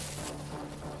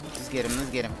 Let's get him. Let's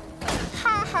get him.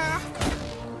 Ha ha.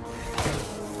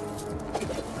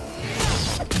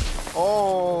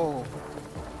 Oh.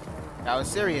 That was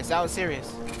serious. That was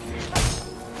serious.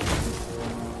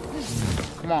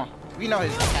 Come on. We know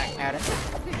his attack pattern.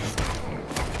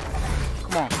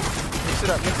 Come on. Mix it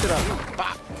up. Mix it up.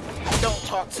 Bop. Don't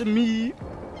talk to me.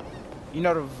 You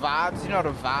know the vibes. You know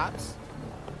the vibes.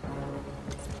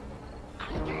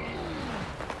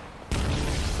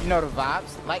 You know the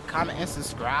vibes. Like, comment, and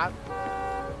subscribe.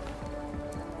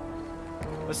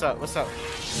 What's up? What's up?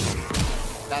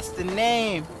 That's the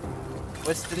name.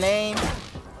 What's the name?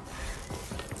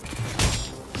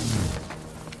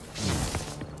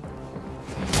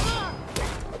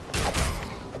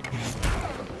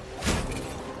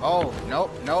 Oh,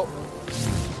 nope, nope.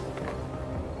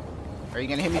 Are you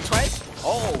gonna hit me twice?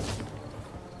 Oh.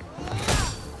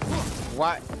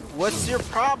 What? What's your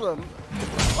problem?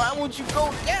 Why won't you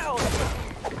go down?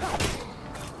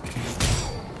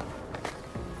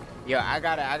 Yo, I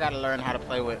gotta learn how to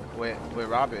play with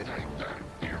Robin.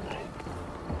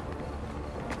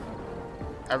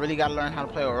 I really gotta learn how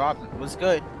to play with Robin. What's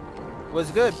good?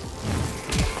 What's good?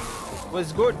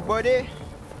 What's good, buddy?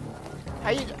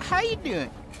 How you doing?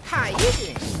 How you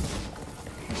doing?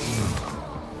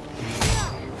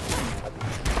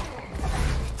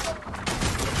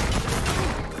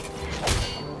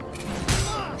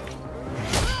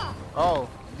 Oh,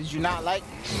 did you not like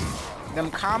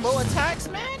them combo attacks,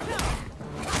 man?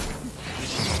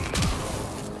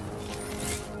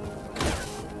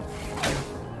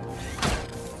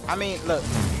 I mean, look.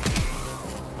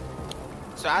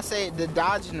 So I say the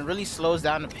dodging really slows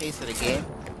down the pace of the game,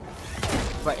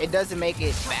 but it doesn't make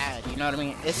it bad. You know what I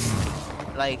mean? It's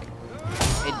like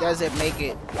it doesn't make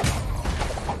it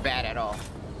bad at all.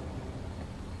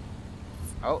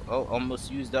 Oh, almost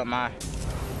used up my.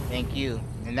 Thank you.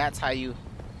 And that's how you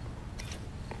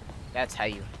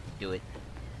do it.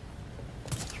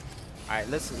 Alright,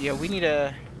 yeah, we need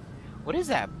a, what is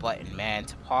that button, man?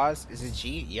 To pause? Is it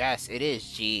G? Yes, it is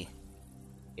G.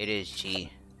 It is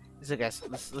G. Let's look at,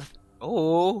 let's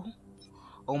oh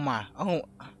my, oh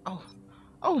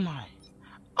my,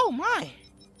 oh my.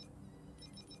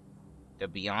 The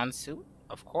Beyond suit,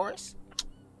 of course.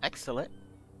 Excellent.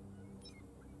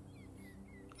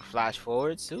 Flash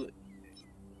forward suit.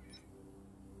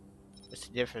 What's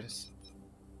the difference?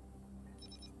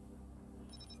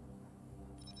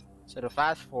 So the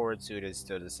flash forward suit is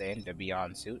still the same. The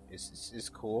Beyond suit is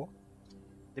cool.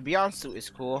 The Beyond suit is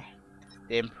cool.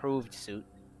 The improved suit.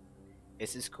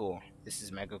 This is cool. This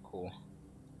is mega cool.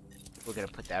 We're gonna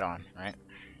put that on, right?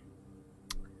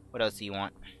 What else do you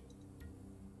want?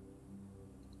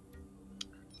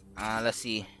 Let's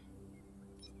see.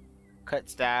 Cut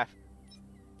staff.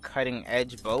 Cutting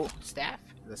edge bow staff.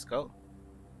 Let's go.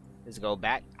 Let's go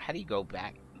back. How do you go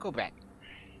back? Go back.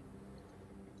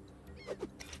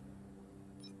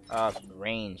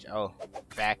 Range. Oh,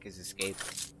 back is escape.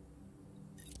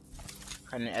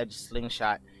 Cutting edge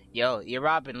slingshot. Yo, your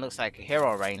Robin looks like a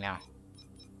hero right now.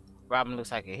 Robin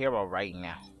looks like a hero right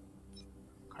now.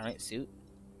 Current suit.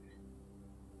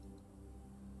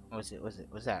 What's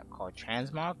that called?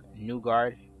 Transmog? New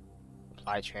guard.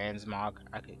 Apply transmog.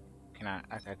 I could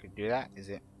do that. Is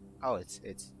it? Oh, it's.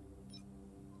 And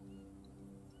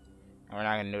we're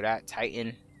not gonna do that.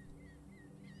 Titan.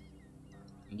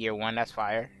 Gear 1, that's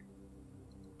fire.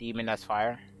 Demon, that's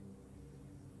fire.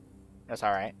 That's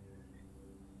alright.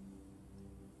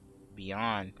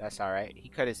 Beyond, that's alright. He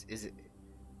cut his,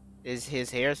 is his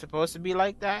hair supposed to be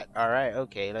like that? Alright,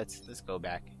 okay, let's go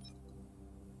back.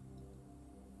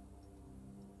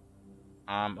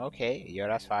 Okay, yo,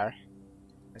 that's fire.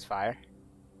 That's fire.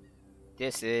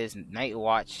 This is Night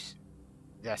Watch.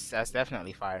 That's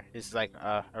definitely fire. This is like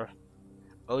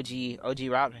OG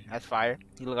Robin, that's fire.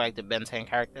 He look like the Ben 10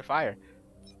 character, fire.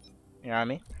 You know what I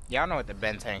mean? Y'all know what the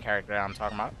Ben 10 character I'm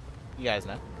talking about. You guys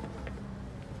know.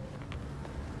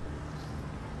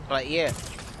 But yeah,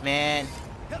 man.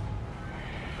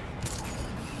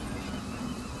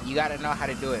 You gotta know how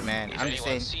to do it, man. If I'm just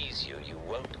saying. If anyone sees you, you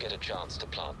won't get a chance to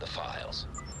plant the files.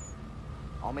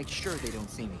 I'll make sure they don't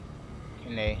see me.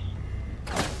 Can they?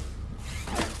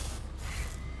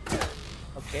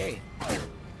 Okay.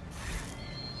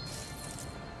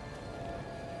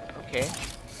 Okay.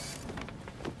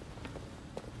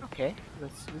 Okay.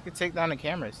 We could take down the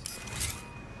cameras.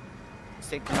 Let's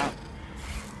take them out.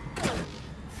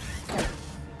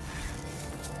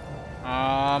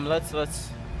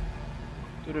 Let's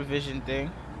do the vision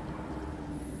thing.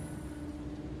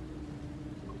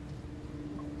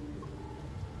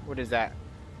 What is that?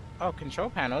 Oh, control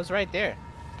panel is right there.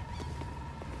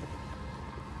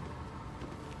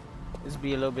 Let's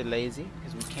be a little bit lazy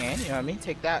because we can. You know what I mean?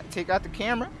 Take out the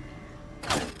camera.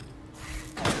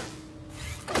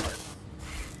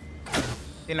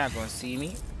 They're not gonna see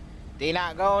me. They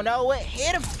not gonna know what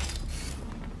hit them.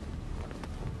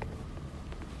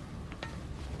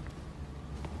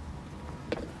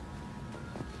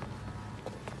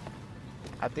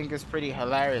 I think it's pretty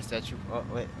hilarious that you. Oh,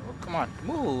 wait, oh, come on,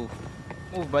 move,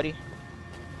 buddy.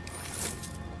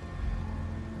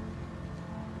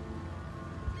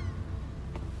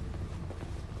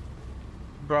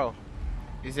 Bro,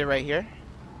 is it right here?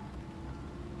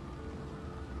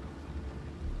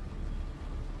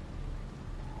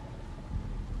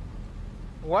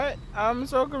 What? I'm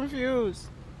so confused.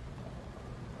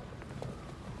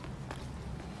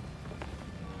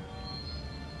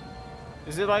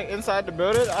 Is it like inside the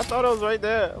building? I thought it was right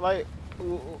there. Like,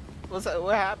 what's that?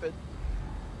 What happened?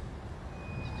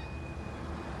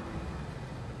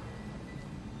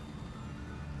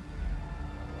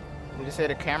 Did you say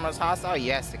the camera's hostile?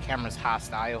 Yes, the camera's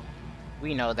hostile.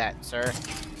 We know that, sir.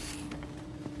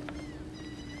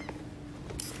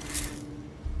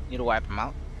 Need to wipe him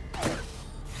out.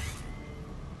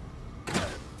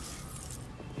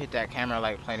 Hit that camera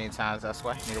like plenty of times, that's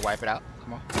why. Need to wipe it out.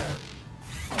 Come on.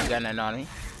 You got nothing on me.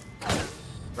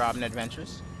 Robbing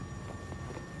adventures.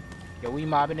 Yo, we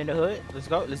mobbing in the hood. Let's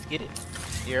go. Let's get it.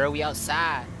 Here, we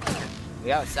outside.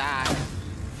 We outside.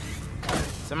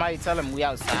 Somebody tell him we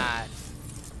outside.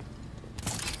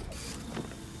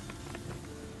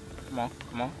 Come on,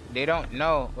 come on. They don't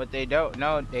know what they don't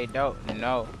know. They don't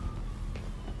know.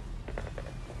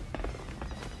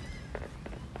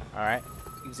 Alright,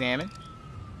 examine.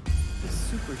 The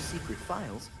super secret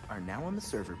files are now on the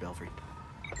server, Belfry.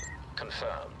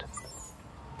 Confirmed.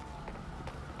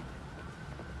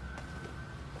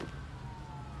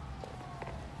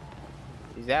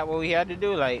 Is that what we had to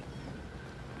do? Like,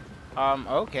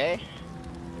 okay.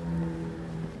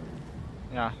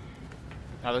 No.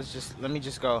 Now let me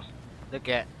just go look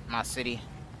at my city.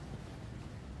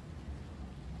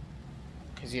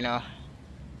 Cause you know,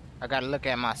 I gotta look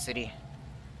at my city.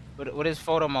 What is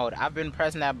photo mode? I've been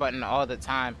pressing that button all the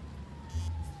time.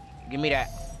 Give me that.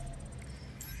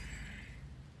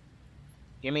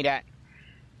 Give me that.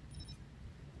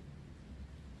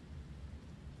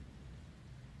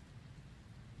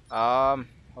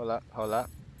 Hold up.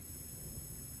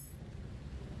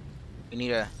 We need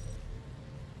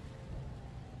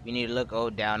to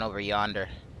look down over yonder.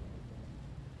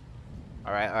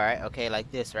 Alright, okay,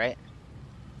 like this, right?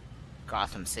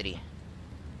 Gotham City.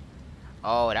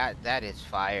 Oh, that is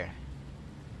fire.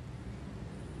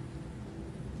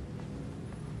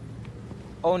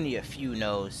 Only a few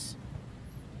knows.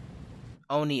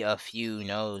 Only a few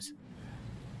knows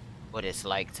what it's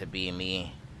like to be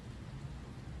me.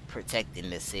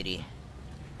 Protecting the city.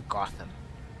 Gotham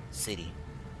City.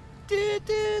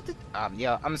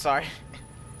 Yo, I'm sorry.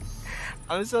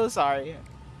 I'm so sorry.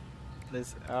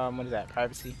 This, what is that?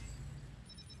 Privacy?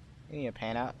 You need a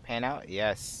pan out? Pan out?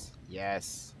 Yes.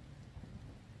 Yes.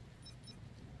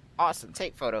 Awesome.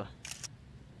 Take photo.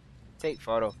 Take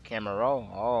photo. Camera roll.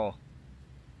 Oh.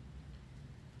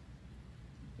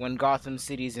 When Gotham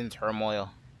City's in turmoil.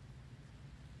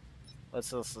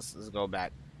 Let's go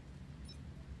back.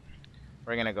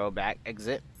 We're gonna go back.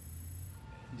 Exit.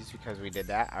 Just because we did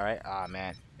that. Alright. Oh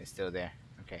man. It's still there.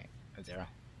 Okay. 0.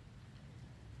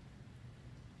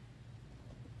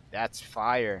 That's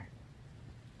fire.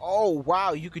 Oh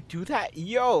wow, you could do that?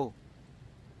 Yo.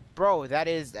 Bro, that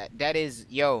is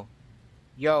yo.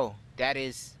 Yo, that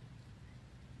is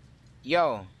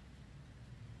yo.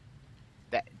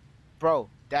 That bro,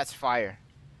 that's fire.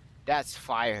 That's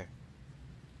fire.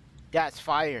 That's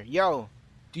fire. Yo,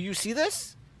 do you see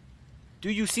this? Do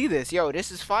you see this? Yo,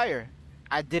 this is fire.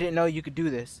 I didn't know you could do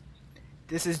this.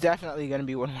 This is definitely gonna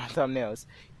be one of my thumbnails.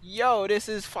 Yo, this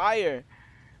is fire.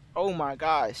 Oh my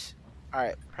gosh.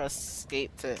 Alright, press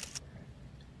escape to...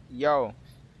 Yo,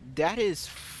 that is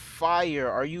fire.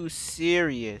 Are you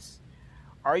serious?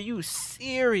 Are you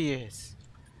serious?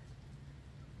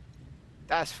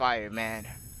 That's fire, man.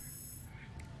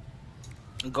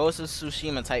 Ghost of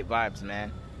Tsushima type vibes,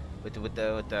 man. With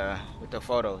the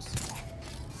photos.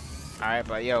 Alright,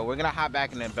 but yo, we're gonna hop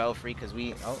back in the Belfry because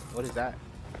we... Oh, what is that?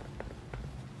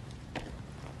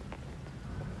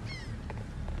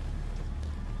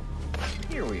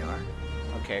 Here we are.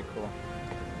 Okay, cool.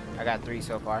 I got 3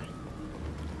 so far.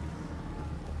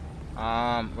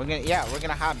 We're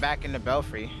gonna hop back in the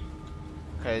Belfry,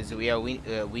 cause we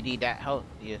need that help.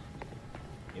 You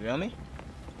feel me?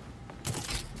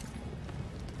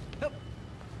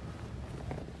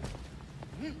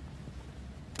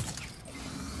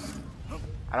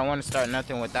 I don't want to start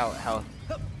nothing without health,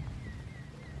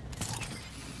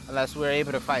 unless we're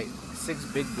able to fight 6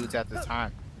 big dudes at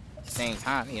the same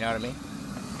time. You know what I mean?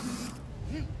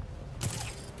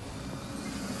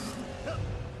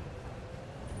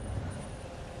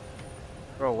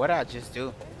 Bro, what'd I just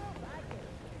do?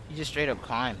 You just straight up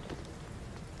climbed.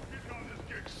 Get on this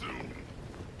gig soon.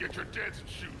 Get your dancing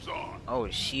shoes on. Oh,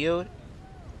 shield?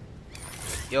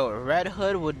 Yo, Red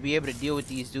Hood would be able to deal with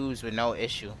these dudes with no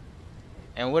issue.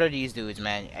 And what are these dudes,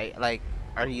 man? Like,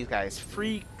 are these guys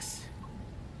freaks?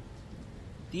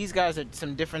 These guys are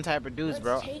some different type of dudes,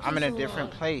 bro. I'm in a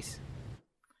different place.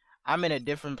 I'm in a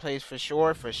different place for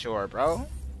sure, bro.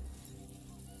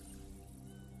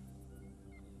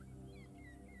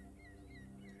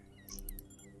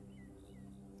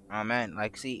 Oh man,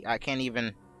 like, see, I can't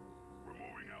even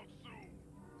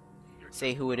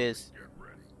say who it is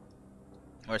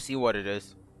or see what it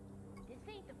is. This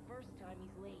ain't the first time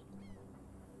he's late.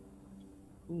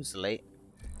 Who's late?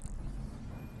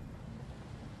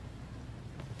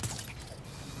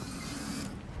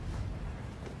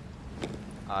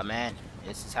 Oh man,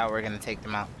 this is how we're gonna take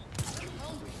them out.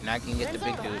 Now I can get the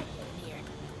big dude.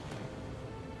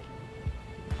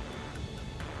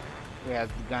 Who has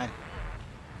the gun?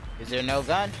 Is there no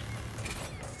gun?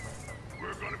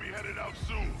 We're gonna be headed out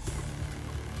soon.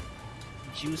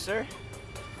 Juicer,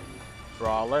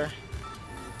 brawler,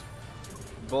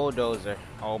 bulldozer.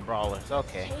 All brawlers.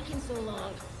 Okay. Taking so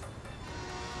long.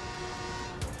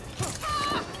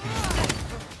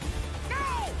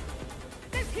 No!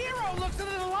 This hero looks a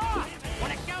little off.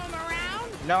 Wanna show him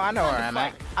around? No, I know where I'm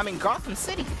at. I'm in Gotham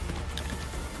City.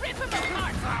 Rip him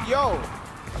apart. Yo,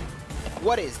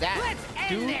 what is that, Let's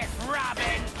end dude? this,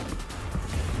 Robin.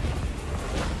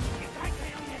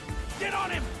 Get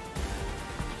on him.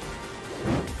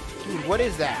 Dude, what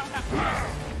is that?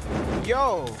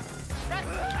 Yo,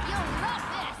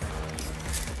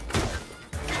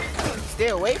 stay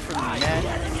away from me, man.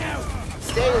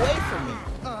 Stay away from me.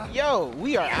 Yo,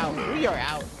 we are out. We are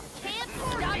out.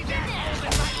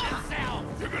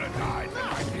 You're gonna die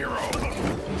tonight, hero.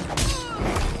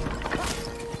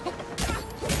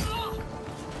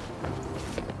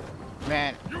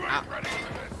 Man, You ain't ready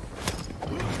for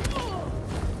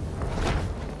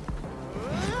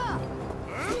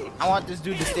I want this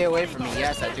dude to stay away from me.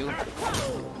 Yes, I do.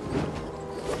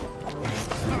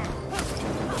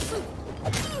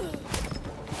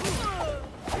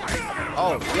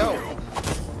 Oh,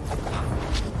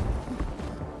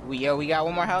 yo, we got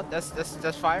one more health.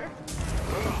 That's fire.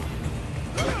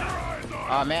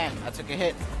 Oh man, I took a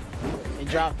hit. He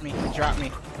dropped me. He dropped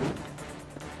me.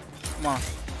 Come on.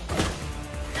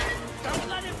 Don't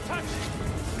let him touch you.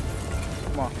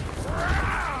 Come on.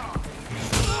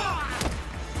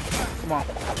 Come on.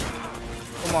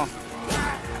 Come on.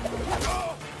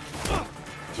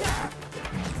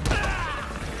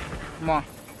 Come on.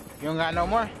 You don't got no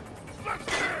more?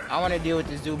 I want to deal with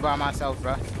this dude by myself,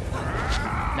 bro.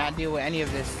 Not deal with any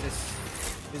of this.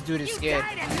 This dude is scared.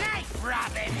 You died tonight,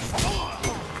 Robin.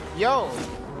 Yo.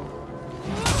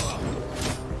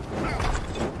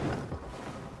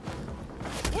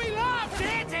 We love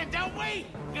dancing, don't we?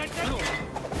 Good to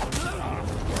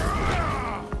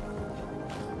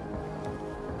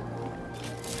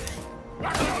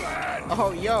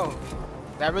Oh, yo.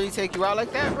 That really take you out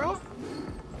like that, bro?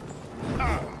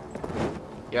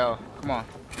 Yo, come on.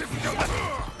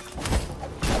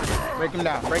 Break him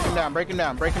down, break him down, break him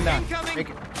down, break him down.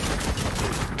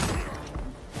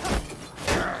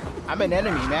 I'm an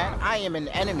enemy, man. I am an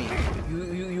enemy.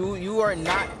 You are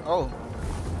not. Oh.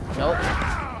 Nope.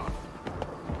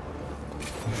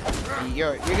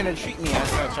 You're gonna treat me as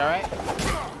such, alright?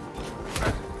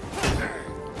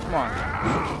 Come on.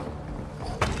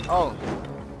 Oh.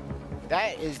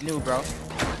 That is new, bro.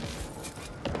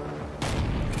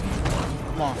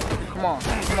 Come on. Come on.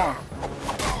 Come on.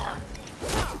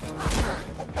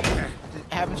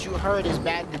 Haven't you heard his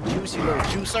bad, the juicy little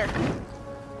juicer?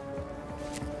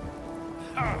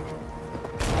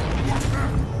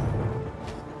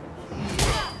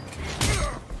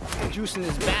 Juicing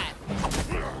is bad.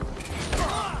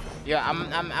 Yeah,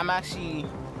 I'm actually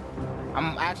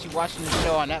watching the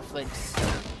show on Netflix.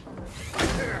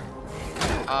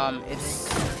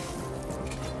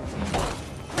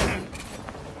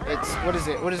 It's what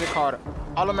is it called?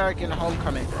 All American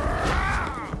Homecoming.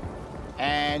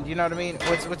 And you know what I mean?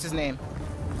 What's his name?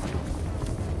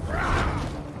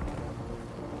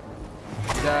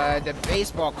 The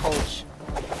baseball coach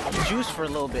juiced for a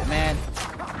little bit, man.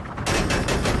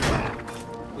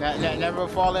 Never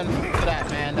fall in for that,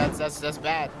 man. That's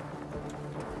bad.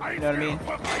 You know what I mean?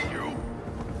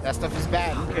 That stuff is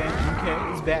bad. Okay,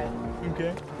 it's bad.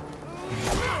 Okay.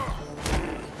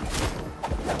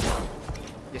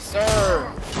 Yes,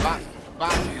 sir. Bop,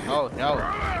 bop. Oh no,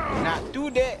 not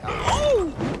do that. Oh.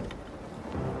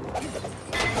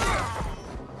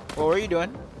 What were you doing?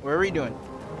 What were you doing?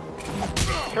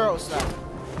 Hero stuff.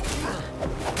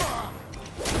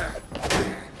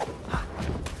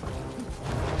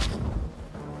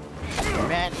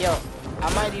 Man, yo,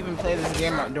 I might even play this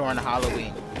game during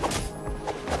Halloween.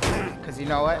 Cause you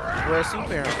know what? We're a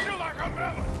superhero.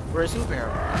 We're a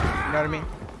superhero. You know what I mean?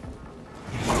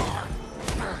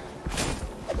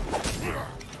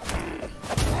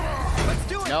 Let's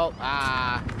do it. Nope.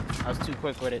 I was too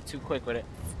quick with it. Too quick with it.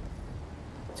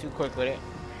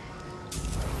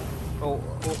 Oh,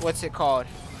 what's it called?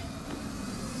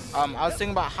 I was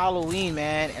thinking about Halloween,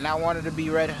 man, and I wanted to be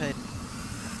Red Hood.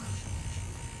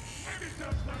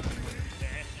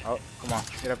 Oh, come on,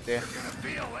 get up there.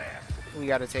 We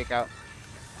gotta take out.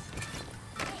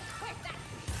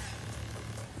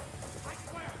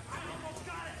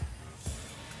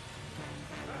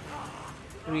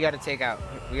 We gotta take out.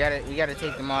 We gotta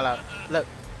take them all out. Look,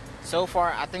 so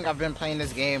far I think I've been playing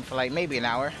this game for like maybe an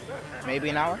hour,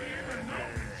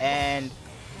 and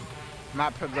my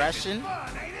progression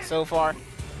so far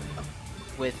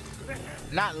with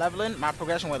not leveling, my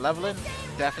progression with leveling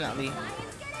definitely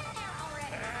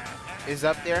is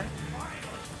up there.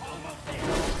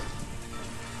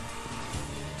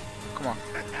 Come on,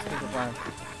 let's take it down.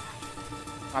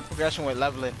 My progression with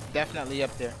leveling definitely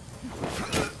up there.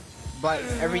 But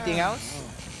everything else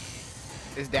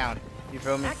is down. You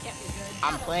feel me?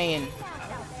 I'm playing.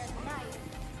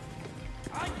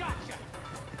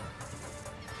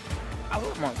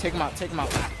 Come on, take him out, take him out.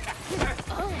 I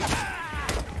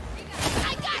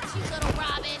got you, little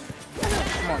Robin.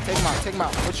 Come on, take him out, take him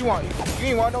out. What you want? You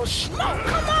ain't want no smoke.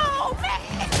 Come on, man.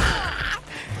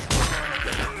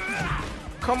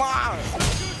 Come on.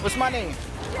 What's my name?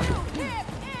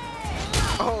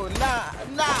 Oh, nah.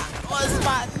 What's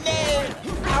my name?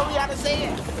 How we gotta say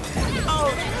it?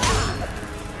 Oh, nah.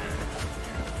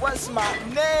 What's my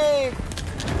name?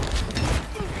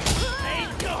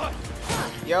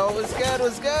 Yo, what's good?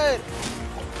 What's good?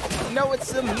 You know,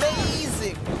 it's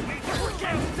amazing.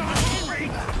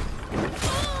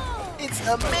 It's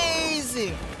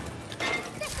amazing.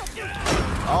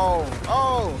 Oh,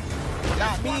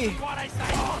 not me.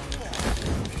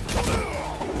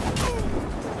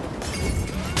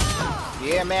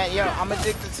 Yeah, man, yo, I'm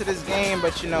addicted to this game,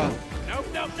 but you know,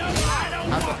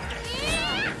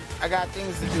 I got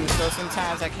things to do, so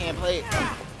sometimes I can't play it.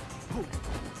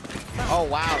 Oh,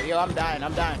 wow, yo, I'm dying. No,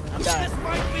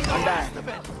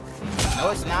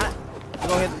 it's not. I'm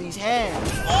gonna hit these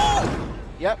hands. Oh!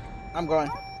 Yep, I'm going.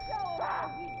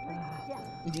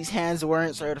 These hands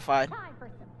weren't certified.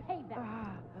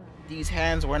 These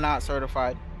hands were not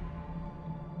certified.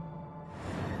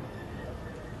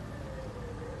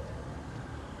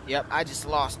 Yep, I just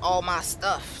lost all my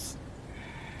stuff.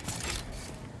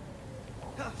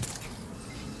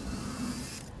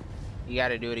 You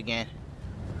gotta do it again.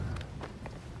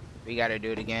 We gotta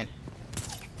do it again.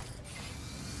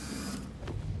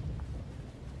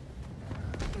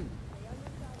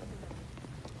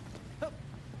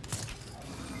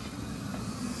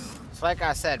 It's like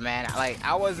I said, man, like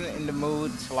I wasn't in the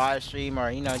mood to live stream or,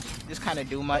 you know, just kind of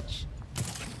do much.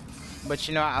 But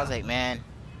you know, I was like, man,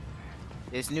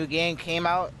 this new game came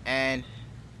out, and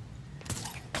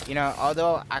you know,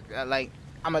 although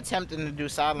I'm attempting to do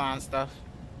sideline stuff.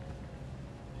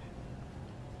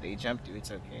 They jumped you,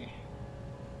 it's okay.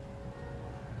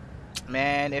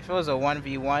 Man, if it was a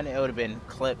 1v1, it would have been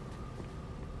clipped.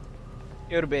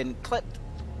 It would have been clipped.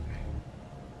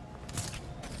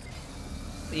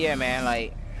 But yeah, man,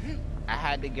 like, I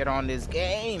had to get on this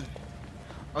game.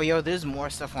 Oh, yo, there's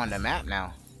more stuff on the map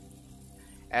now.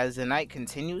 As the night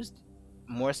continues,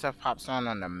 more stuff pops on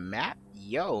the map.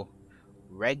 Yo,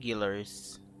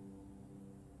 regulars.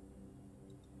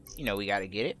 You know we gotta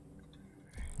get it.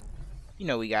 You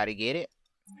know we gotta get it.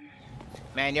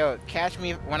 Man, yo, catch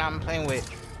me when I'm playing with,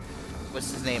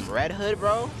 what's his name, Red Hood,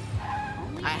 bro?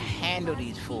 I handle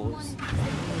these fools.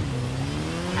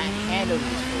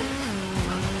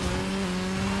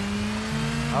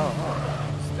 Oh,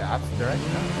 that's direct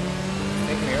now.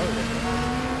 Take me over.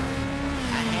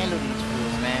 I handle these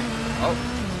fools, man. Oh.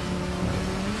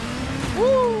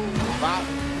 Woo! Wow.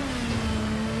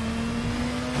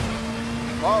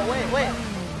 Oh, wait.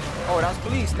 Oh, that's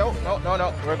police. No.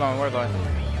 We're going.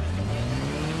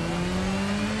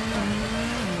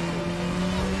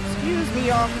 Excuse me,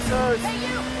 officers. Hey,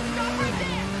 you! Stop right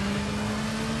there!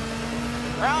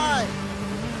 Run!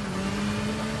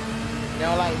 They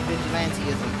don't like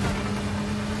vigilanteism.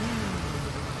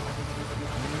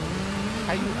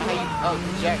 How you, oh,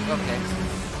 Jack, okay.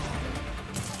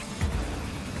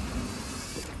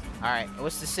 Alright,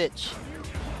 what's the sitch?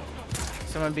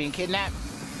 Someone being kidnapped?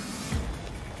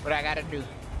 What I gotta do?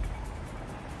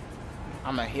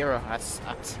 I'm a hero.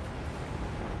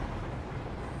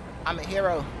 I'm a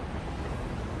hero.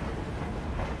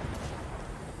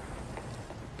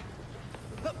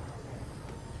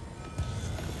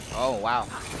 Oh, wow.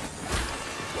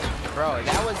 Bro,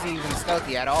 that wasn't even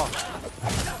stealthy at all.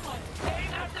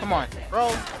 Come on, bro.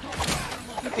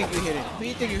 Who you think you hit it? Who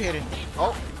you think you hit it?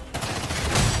 Oh.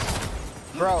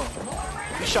 Bro,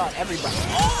 you shot everybody.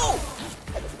 Oh!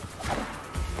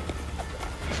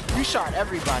 You shot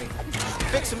everybody.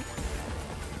 Fix him.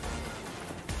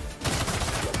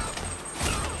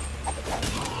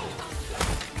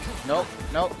 Nope,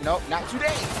 nope, nope, not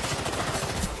today.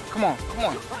 Come on, come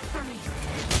on.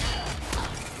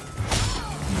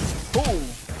 Boom.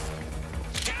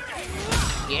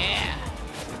 Yeah.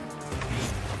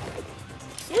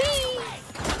 Whee!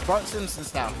 Bart Simpson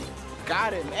style.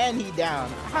 Got him, and he down.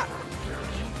 Ha.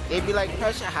 They be like,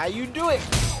 Pressure, how you do it?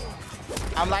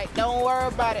 I'm like, don't worry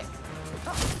about it.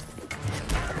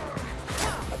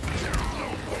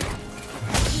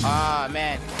 Ah,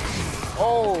 man.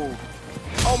 Oh,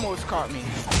 almost caught me.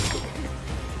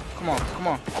 Come on, come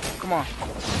on, come on.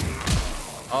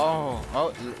 Oh,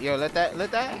 oh, yo, let that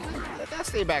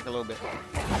stay back a little bit.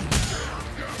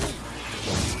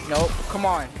 Nope, come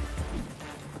on.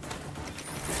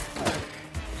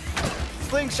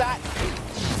 Slingshot.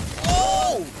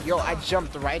 Oh, yo, I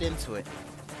jumped right into it.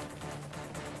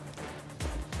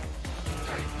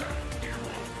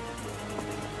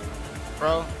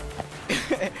 Bro.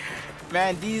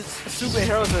 Man, these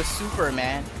superheroes are super,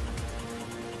 man.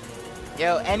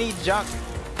 Yo, any jump,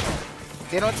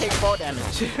 they don't take fall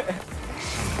damage.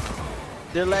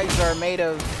 Their legs are made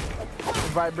of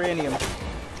vibranium.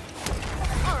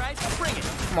 Alright, bring it.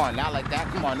 Come on, not like that.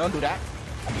 Come on, don't do that.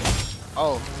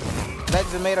 Oh,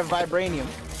 legs are made of vibranium.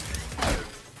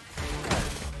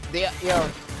 Yo,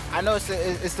 I know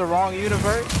it's the wrong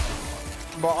universe,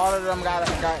 but all of them got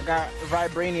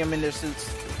vibranium in their suits.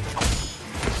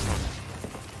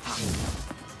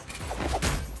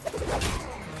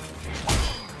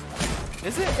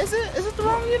 Is it the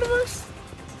wrong universe?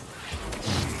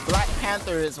 Black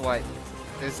Panther is what?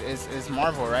 Is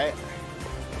Marvel, right?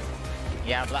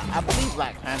 Yeah, I believe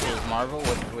Black Panther is Marvel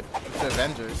with the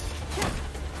Avengers.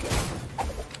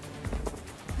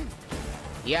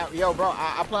 Yeah, yo, bro,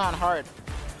 I play on hard.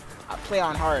 I play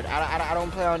on hard. I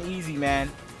don't play on easy, man.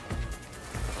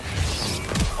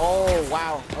 Oh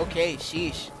wow. Okay,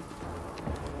 sheesh.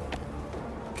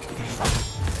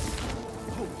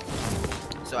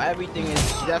 So everything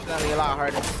is definitely a lot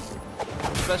harder,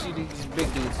 especially these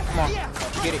big dudes. Come on,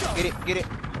 get it, get it, get it.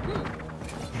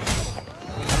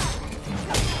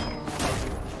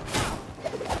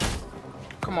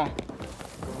 Come on,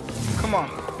 come on.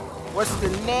 What's the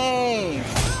name?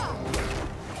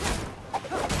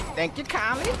 Thank you,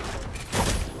 kindly.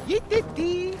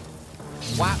 Yee-dee-dee.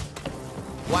 Whop,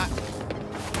 whop.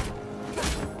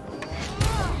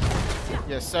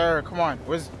 Yes, sir. Come on.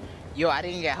 Yo, I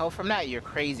didn't get help from that. You're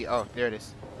crazy. Oh, there it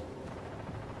is.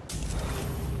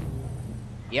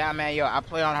 Yeah, man. Yo, I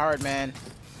play on hard, man.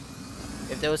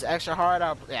 If there was extra hard,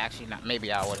 I'll play. Actually, not.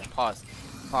 Maybe I wouldn't. Pause.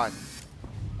 Pause.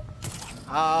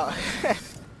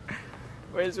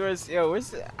 Where's yo?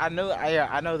 Where's? I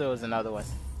know there was another one.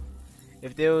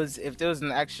 If there was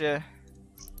an extra,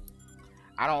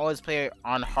 I don't always play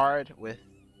on hard with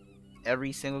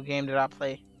every single game that I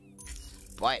play,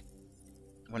 but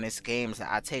when it's games that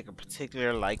I take a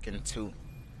particular liking to.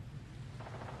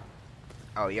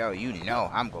 Oh, yo, you know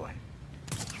I'm going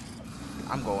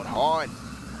hard.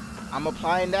 I'm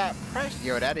applying that pressure.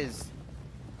 Yo, that is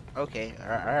okay. All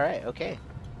right, okay.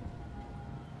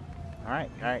 All right.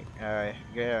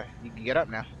 Yeah, you can get up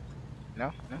now.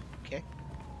 No, okay.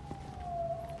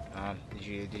 Did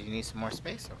you need some more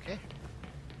space? Okay.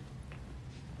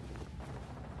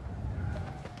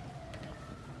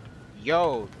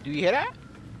 Yo, do you hear that?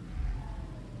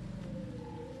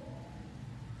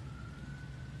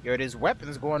 Yo, there's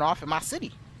weapons going off in my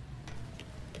city.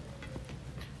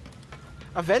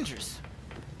 Avengers,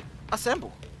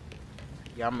 assemble.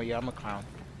 Yeah, I'm a clown.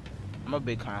 I'm a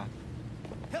big clown.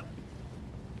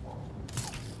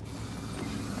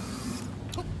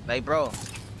 Like, bro,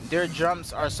 their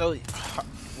jumps are so,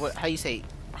 how you say,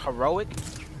 heroic?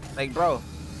 Like, bro,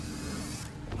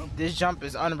 this jump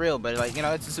is unreal, but like, you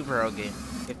know, it's a superhero game.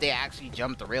 If they actually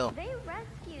jump the real. They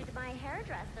rescued my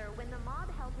hairdresser when the mob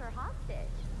held her hostage.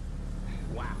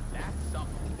 Wow, that's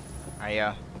something.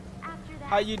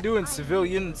 How you doing,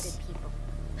 civilians?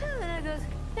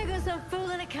 There goes some fool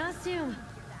in a costume.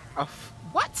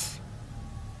 What?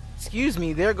 Excuse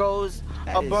me, there goes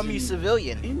a bummy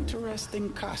civilian.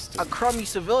 Interesting costume. A crummy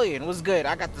civilian. What's good?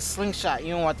 I got the slingshot.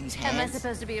 You don't want these hands. Am I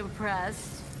supposed to be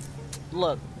impressed?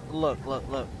 Look.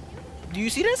 Do you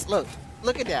see this? Look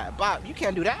at that. Bob, you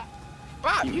can't do that.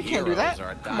 Bob, you can't do that.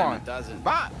 Come on.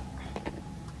 Bob.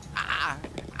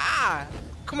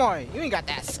 Come on. You ain't got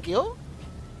that skill.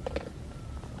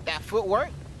 That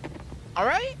footwork. All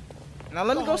right? Now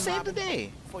let me go save the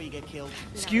day. Before you get killed.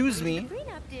 Excuse me.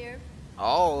 Prenup, dear.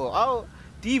 Oh,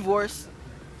 divorce.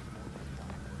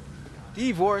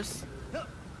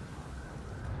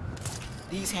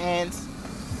 These hands.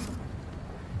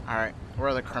 All right, where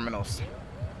are the criminals?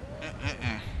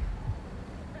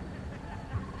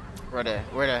 Where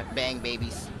the bang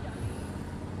babies?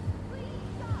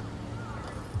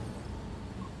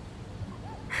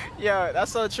 Yeah,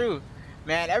 that's so true.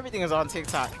 Man, everything is on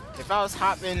TikTok. If I was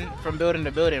hopping from building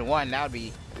to building one, that would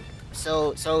be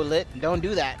so lit. Don't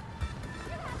do that.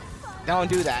 Don't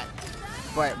do that.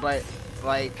 But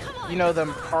like, you know,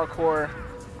 them parkour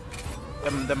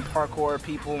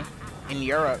people in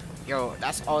Europe, yo,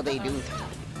 that's all they do.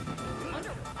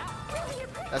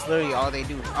 That's literally all they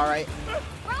do. All right,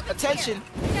 attention,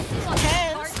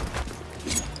 hands.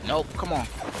 Nope, come on.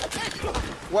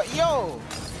 What, yo?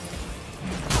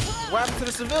 What happened to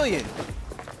the civilian?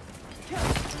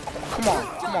 Come on,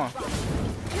 come on.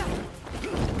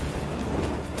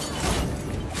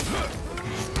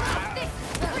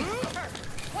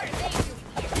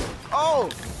 Oh!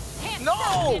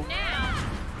 No!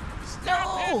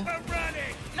 No!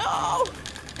 No!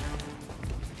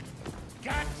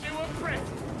 Got you a prick.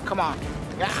 Come on.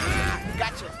 Ah,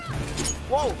 gotcha.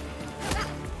 Whoa.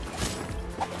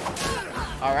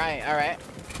 All right.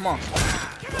 Come on.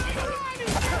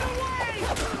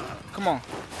 Come on.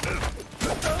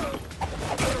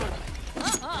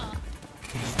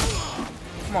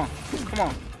 Come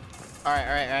on. All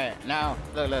right. Now,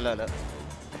 look.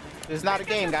 This is not a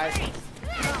game, guys.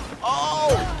 Oh!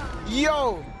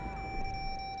 Yo!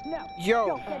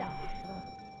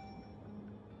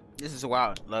 This is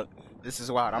wild. Look, this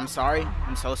is wild. I'm sorry.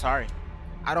 I'm so sorry.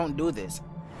 I don't do this.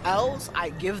 L's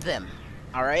I give them.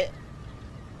 All right?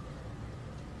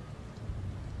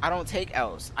 I don't take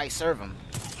L's. I serve them.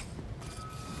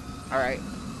 All right?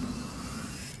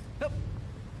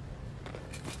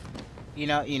 You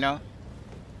know.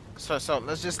 So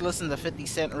let's just listen to 50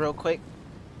 Cent real quick.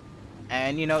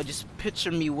 And, you know, just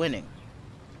picture me winning.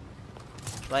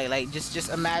 Like just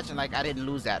imagine like I didn't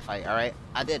lose that fight, all right?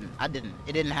 I didn't.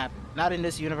 It didn't happen. Not in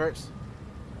this universe.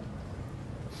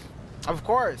 Of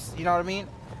course, you know what I mean?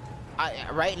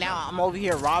 Right now I'm over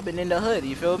here robbing in the hood,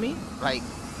 you feel me? Like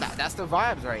that's the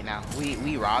vibes right now.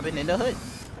 We robbing in the hood.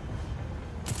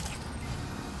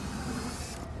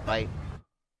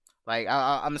 Like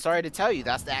I'm sorry to tell you,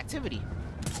 that's the activity.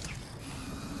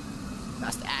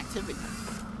 That's the activity.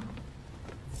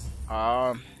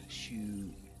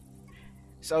 Shoot.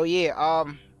 So yeah,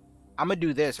 I'm gonna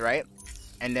do this, right?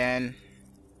 And then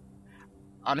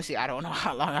honestly, I don't know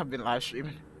how long I've been live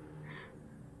streaming.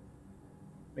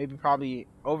 Maybe probably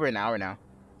over an hour now.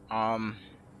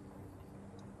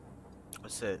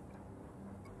 What's it?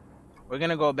 We're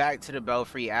gonna go back to the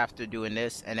Belfry after doing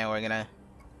this, and then we're gonna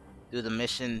do the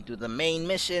mission, do the main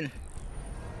mission.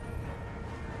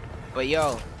 But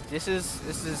yo, this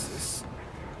is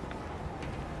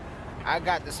I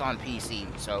got this on PC,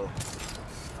 so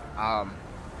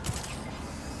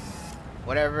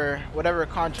whatever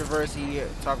controversy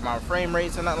talking about frame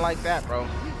rates or nothing like that, bro.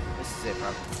 This is it,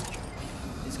 bro.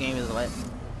 This game is lit.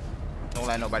 Don't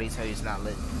let nobody tell you it's not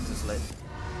lit. It's just lit.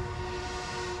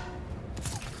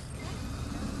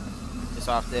 It's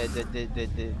off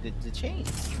the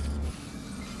chains.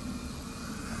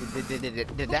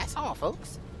 That's all,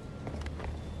 folks.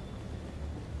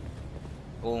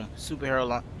 Boom, superhero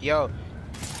launch. Yo,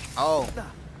 oh,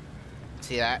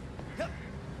 see that?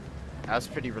 That was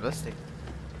pretty realistic.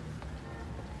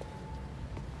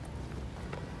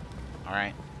 All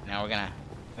right, now we're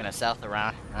gonna south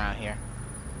around here.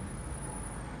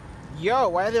 Yo,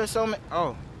 why are there so many?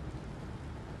 Oh,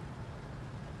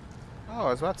 I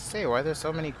was about to say, why are there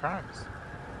so many crimes?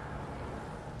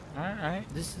 All right,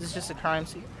 this is just a crime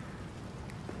scene.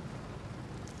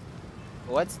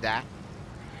 What's that?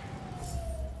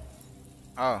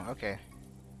 Oh, okay.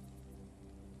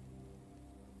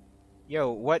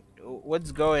 Yo,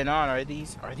 what's going on? Are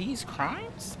these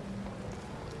crimes?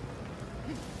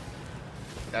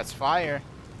 That's fire.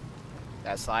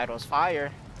 That slide was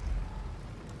fire.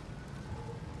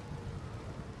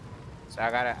 So I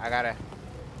gotta.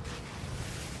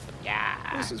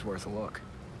 Yeah. This is worth a look.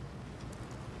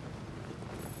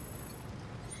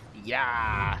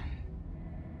 Yeah.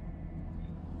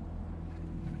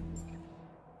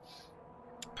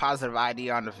 Positive ID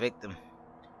on the victim.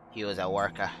 He was a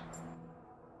worker.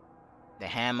 The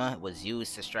hammer was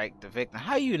used to strike the victim.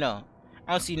 How you know?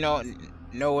 I don't see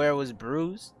nowhere was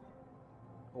bruised.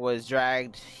 Was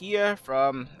dragged here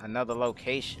from another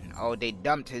location. Oh, they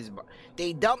dumped him.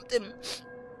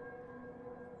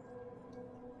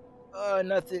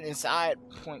 Nothing inside.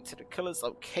 Point to the killer's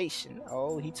location.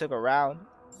 Oh, he took a round.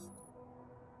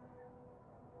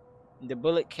 The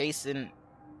bullet casing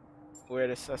where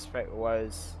the suspect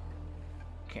was.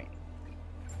 Okay.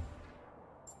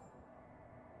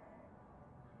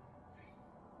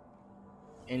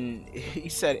 And he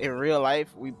said in real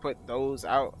life we put those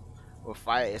out with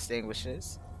fire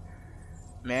extinguishers.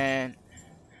 Man,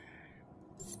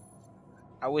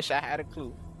 I wish I had a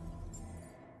clue.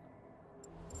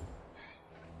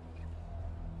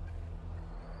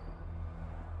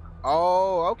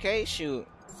 Oh, okay, shoot.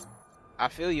 I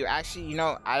feel you. Actually, you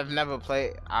know, I've never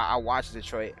played. I watched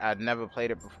Detroit. I've never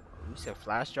played it before. You said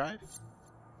flash drive?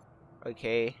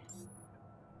 Okay.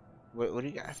 What do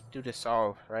you have to do to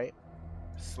solve, right?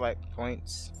 Select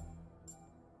points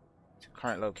to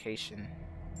current location.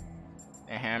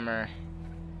 And hammer.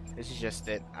 This is just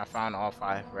it. I found all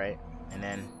 5, right? And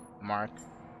then mark.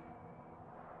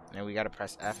 And then we gotta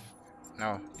press F.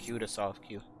 No, Q to solve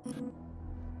Q.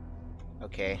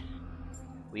 Okay.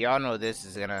 We all know this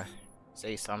is gonna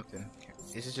say something.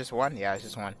 This is just 1? Yeah, it's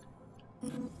just 1.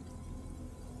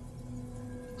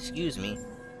 Excuse me.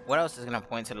 What else is gonna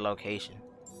point to the location?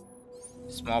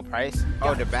 Small price?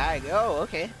 Oh, the bag. Oh,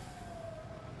 okay.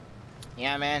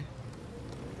 Yeah, man.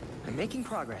 I'm making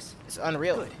progress. It's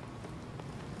unreal. Good.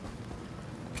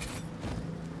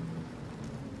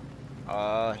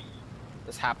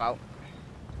 Let's hop out.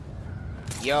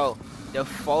 Yo, the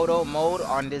photo mode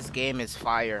on this game is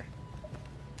fire.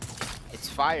 It's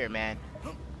fire, man.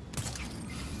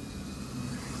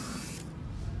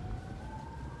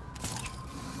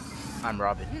 I'm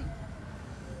Robin.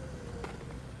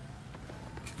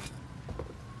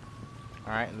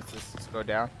 Alright, let's go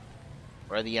down.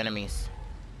 Where are the enemies?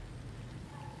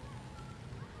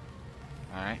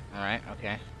 Alright,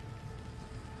 okay.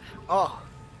 Oh!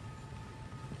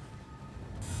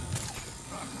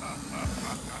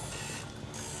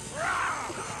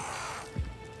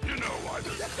 You know why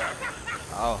this is happening.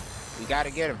 Oh, we gotta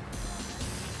get him.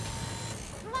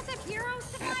 You want the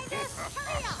heroes to buy this?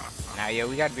 Hurry up! Now, yeah,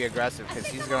 we gotta be aggressive because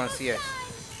he's gonna see us.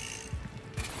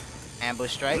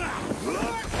 Ambush strike.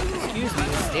 Excuse me,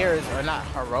 the stairs are not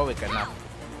heroic enough.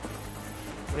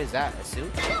 What is that? A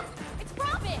suit? It's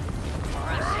Robin!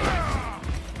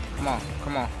 Come on,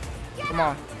 come on, come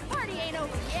on. Party ain't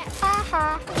over yet.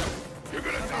 Haha. You're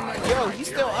gonna die. Yo, he's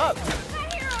still up. My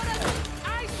hero doesn't.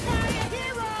 I spy a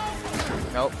hero!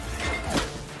 Nope.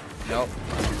 Nope.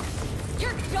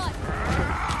 You're done.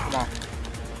 Come on.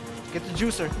 Get the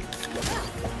juicer.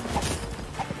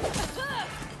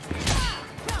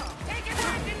 Take it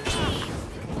back to me!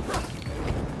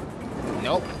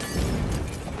 Nope.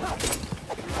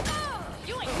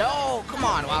 You ain't No, come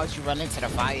on. Why would you run into the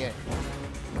fire?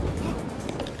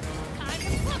 time to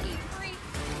boogie free.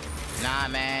 Nah,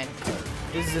 man.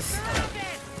 This is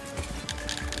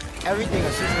everything a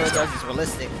superhero does is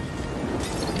realistic.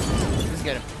 Let's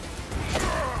get him.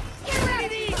 Get rid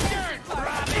of these jerks,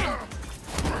 Robin!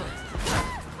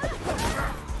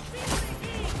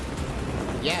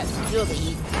 Yes, feel the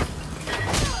heat.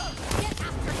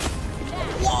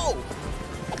 Whoa!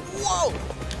 Whoa!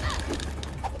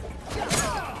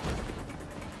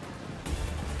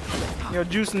 Yo,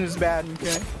 juicing is bad,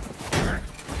 okay?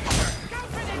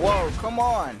 Whoa, come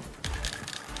on!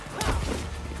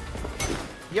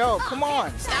 Yo, come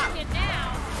on! Stop! It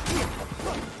now.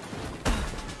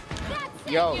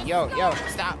 Yo,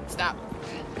 stop, stop.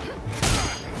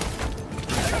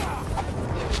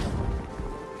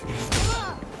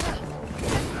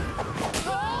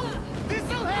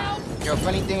 This'll help! Yo,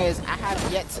 funny thing is, I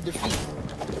have yet to defeat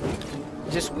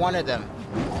just one of them.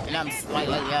 And I'm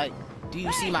like, do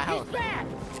you see my health?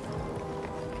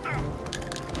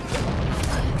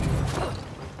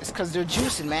 It's because they're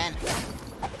juicing, man.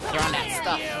 They're on that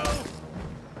stuff.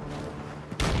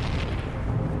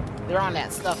 They're on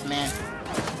that stuff, man.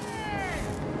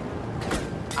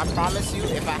 I promise you,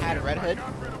 if I had a red hood,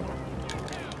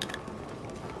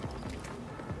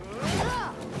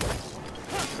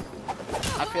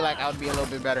 I feel like I would be a little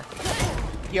bit better.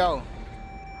 Yo.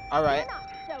 Alright.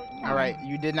 Alright,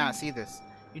 you did not see this.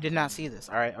 You did not see this.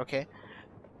 Alright, okay.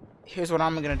 Here's what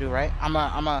I'm gonna do, right? I'm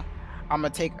gonna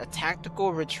take a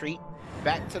tactical retreat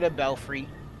back to the belfry.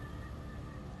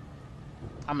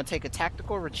 I'm gonna take a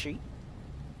tactical retreat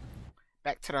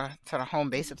back to the home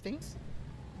base of things.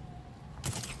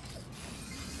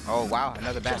 Oh wow,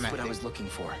 another Batman. Just what I was looking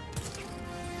for.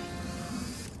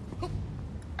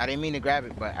 I didn't mean to grab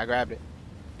it, but I grabbed it.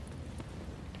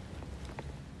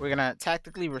 We're gonna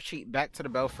tactically retreat back to the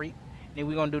belfry, and then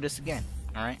we're gonna do this again.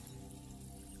 All right.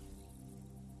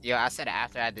 Yo, I said it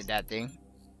after I did that thing.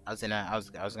 I was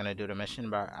gonna do the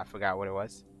mission, but I forgot what it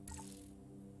was.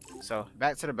 So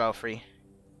back to the belfry.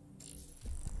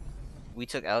 We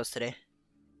took L's today.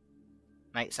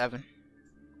 Night 7.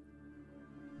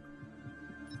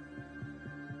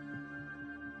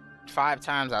 Five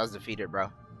times I was defeated, bro.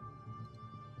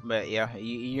 But yeah,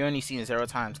 you only seen it 0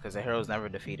 times because the hero's never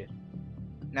defeated.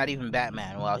 Not even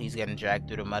Batman while he's getting dragged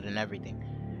through the mud and everything.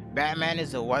 Batman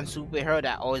is the one superhero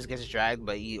that always gets dragged,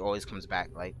 but he always comes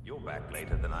back. Like, You're back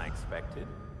later than I expected.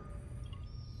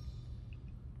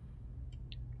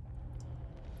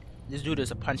 This dude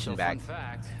is a punching bag. Fun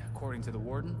fact, according to the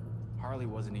warden, Harley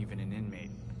wasn't even an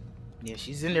inmate. Yeah,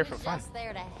 she's in there for fun. Just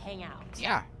there to hang out.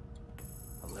 Yeah.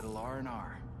 A little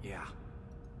R&R, yeah.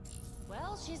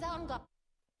 Well, she's out and got.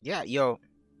 Yeah, yo.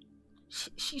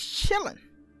 She's chilling.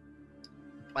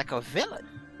 Like a villain.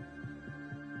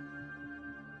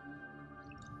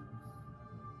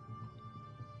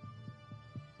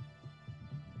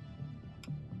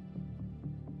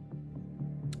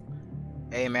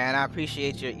 Hey man, I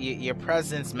appreciate your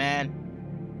presence, man.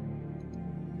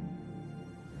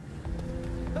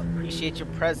 Appreciate your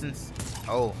presence.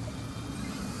 Oh.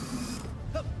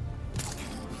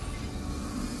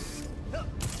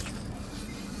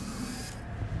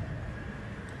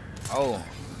 Oh.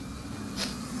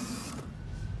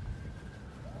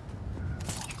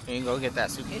 You can go get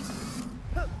that suitcase.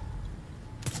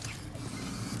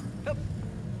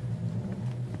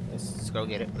 Let's go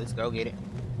get it. Let's go get it.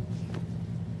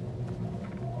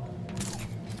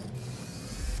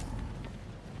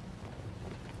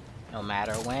 No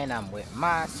matter when I'm with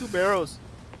my superheroes.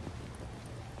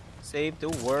 Save the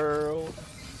world.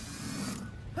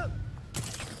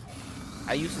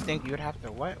 I used to think you would have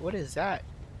to what? What is that?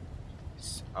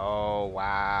 Oh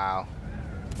wow.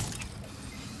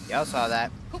 Y'all saw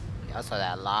that. Y'all saw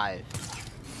that live.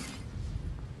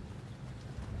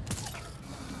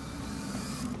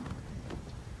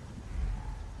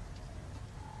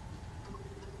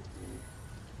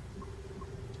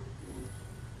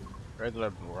 Regular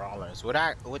brawlers. What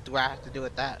do I have to do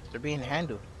with that? They're being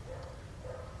handled.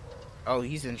 Oh,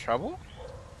 he's in trouble?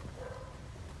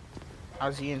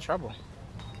 How's he in trouble?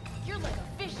 You're like a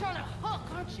fish on a hook,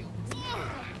 aren't you?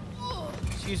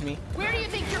 Excuse me. Where do you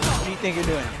think you're going? What do you think you're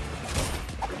doing?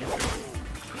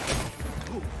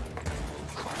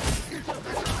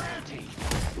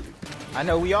 I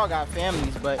know we all got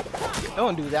families, but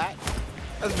don't do that.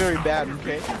 That's very bad,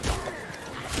 okay?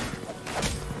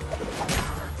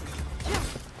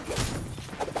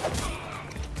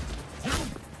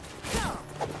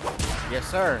 Yes,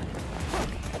 sir.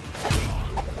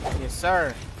 Yes,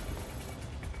 sir.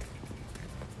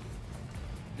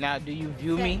 Now, do you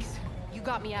view Thanks. me? You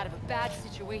got me out of a bad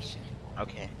situation.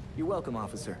 Okay. You're welcome,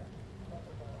 officer.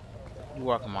 You're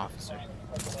welcome, officer.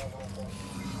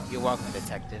 You're welcome,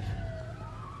 detective.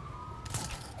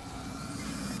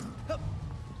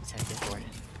 Detective Gordon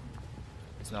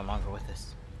is no longer with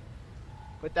us.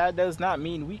 But that does not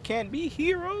mean we can't be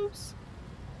heroes.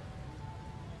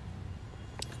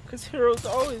 Because heroes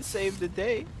always save the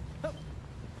day.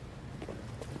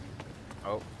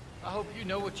 Oh. I hope you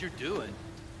know what you're doing.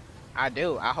 I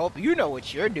do. I hope you know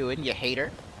what you're doing, you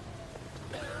hater.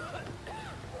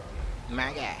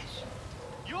 My gosh.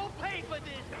 You'll pay for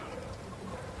this.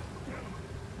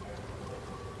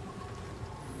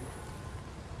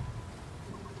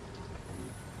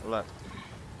 Look.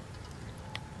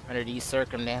 Under these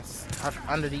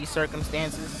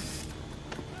circumstances,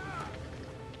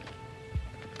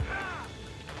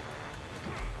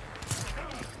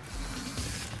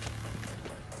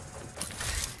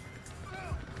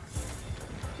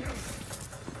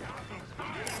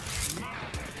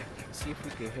 see if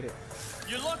we can hit it.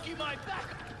 You're lucky my back.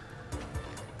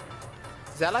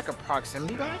 Is that like a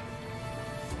proximity gun?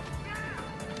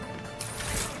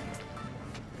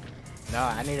 No,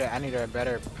 I need a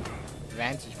better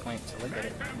vantage point to look at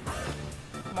it.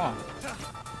 Come on.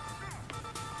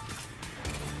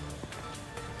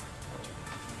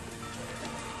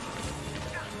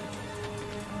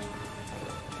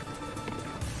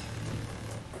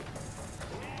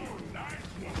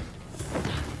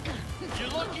 You're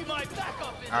lucky my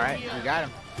backup is All right, we got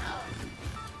him.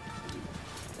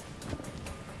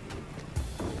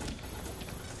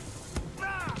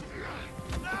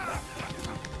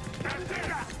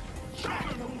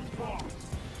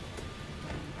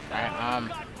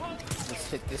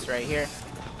 Let's hit this right here.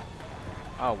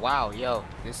 Oh wow, yo,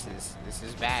 this is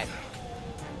bad.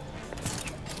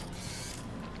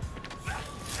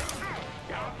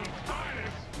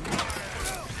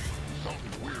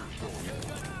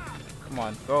 Come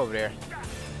on, go over there.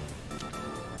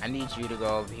 I need you to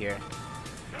go over here.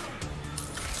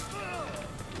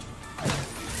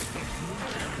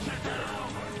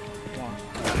 Come on.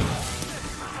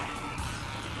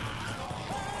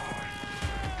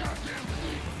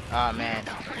 Oh man.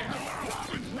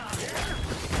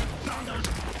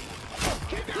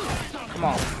 Come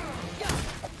on.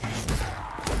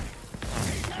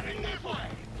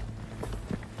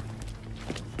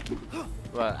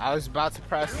 Look, I was about to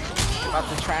try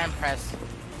and press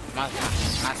my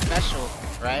special,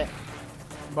 right?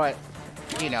 But,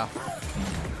 you know.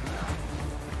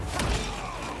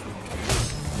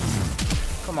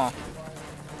 Come on.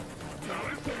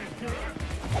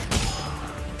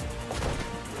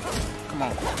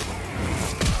 Come on.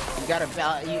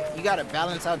 You gotta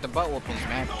balance out the butt whoopings,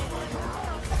 man.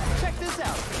 Check this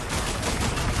out.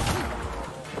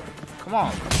 Come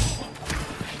on.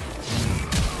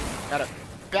 Gotta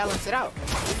balance it out.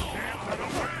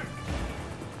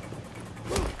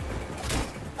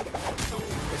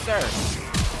 Yes, sir.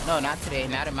 No, not today.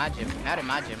 Not in my gym. Not in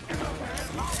my gym.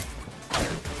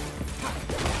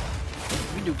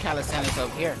 We do calisthenics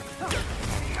over here.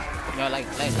 You know, like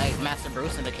Master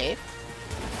Bruce in the cave.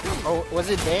 Oh, was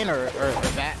it Bane or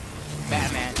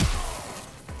Batman?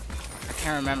 I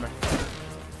can't remember.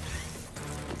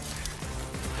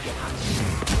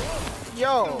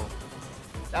 Yo,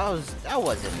 that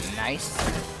wasn't nice.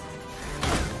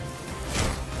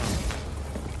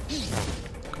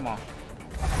 Come on.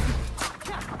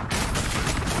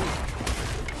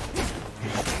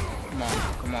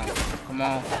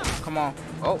 Come on.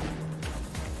 Oh.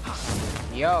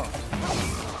 Yo.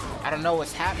 I don't know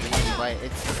what's happening, but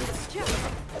it's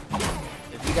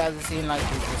if you guys have seen like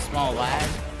the small lag.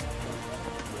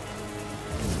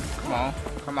 Come on.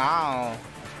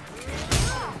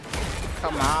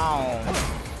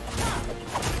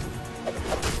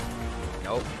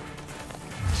 Nope.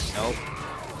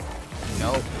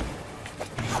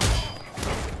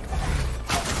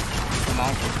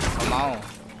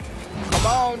 Come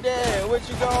on, Dad. What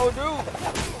you gonna do?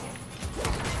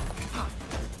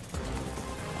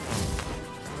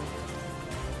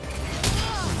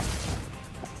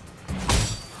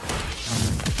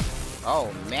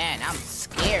 Oh man, I'm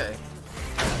scared.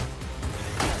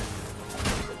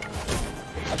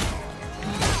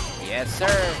 Yes,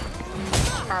 sir.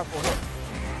 Powerful hit.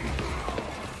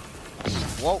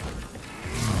 Whoa.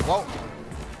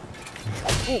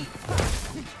 Boom.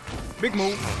 Big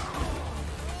move.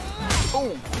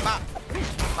 Boom. Bop.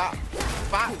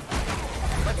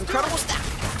 Incredible stop.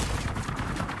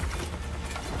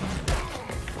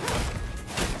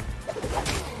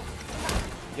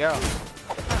 Yo.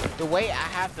 The way I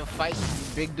have to fight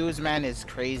these big dudes, man, is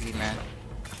crazy, man.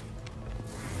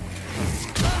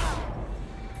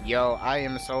 Yo, I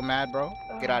am so mad, bro.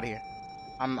 Get out of here.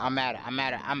 I'm mad.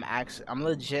 I'm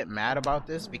legit mad about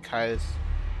this because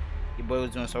your boy was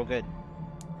doing so good.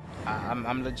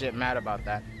 I'm legit mad about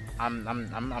that. I'm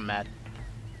mad.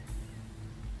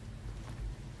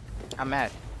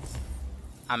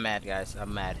 I'm mad, guys.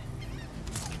 I'm mad.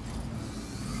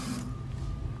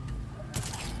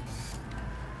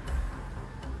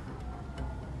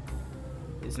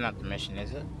 It's not the mission,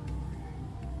 is it?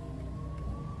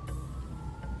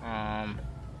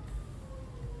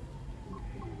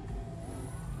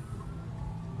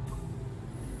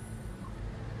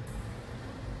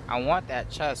 I want that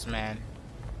chest, man.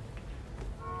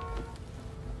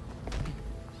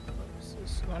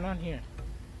 What's going on here?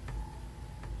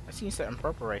 I see something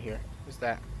purple right here. What's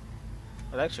that?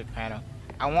 Electric panel.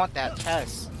 I want that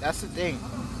chest. That's the thing.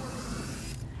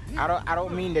 I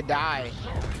don't mean to die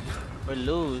or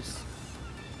lose.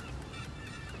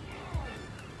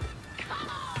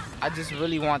 I just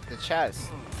really want the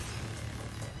chest.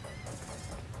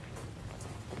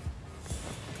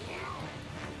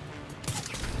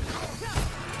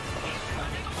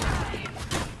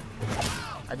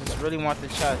 I just really want the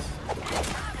chest.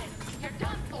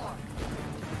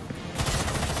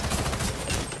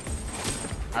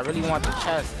 I really want the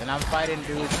chest, and I'm fighting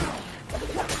dudes.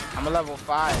 I'm a level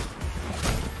 5.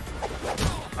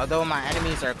 Although my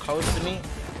enemies are close to me,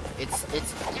 it's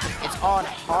on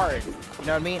hard. You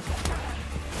know what I mean?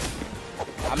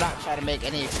 I'm not trying to make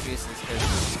any excuses,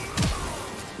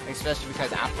 especially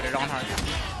because I put it on hard.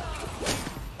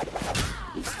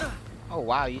 Oh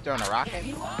wow, you throwing a rocket?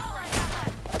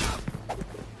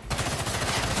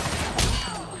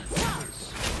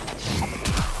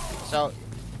 So,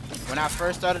 when I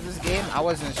first started this game, I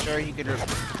wasn't sure you could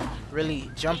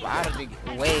really jump out of the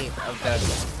wave of the...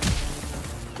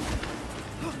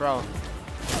 Bro.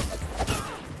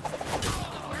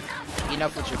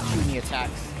 Enough with your puny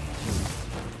attacks.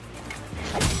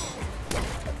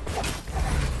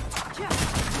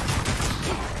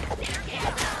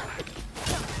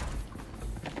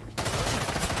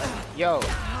 Yo.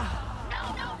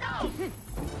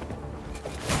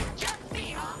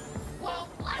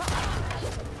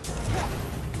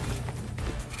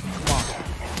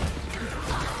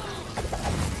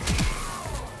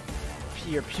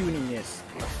 Your puniness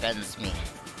offends me.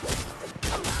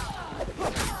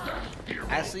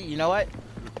 Actually, you know what?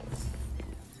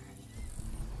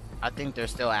 I think they're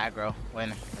still aggro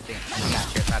when I'm not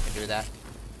sure if I can do that.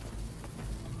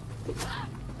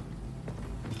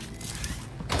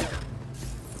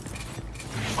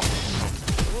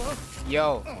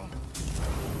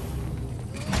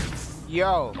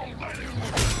 Yo.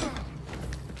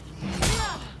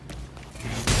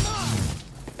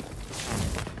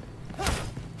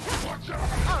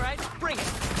 All right, bring it.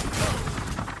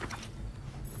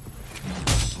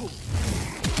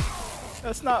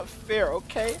 That's not fair,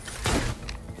 okay?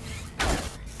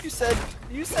 You said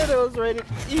it was rated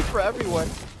E for everyone.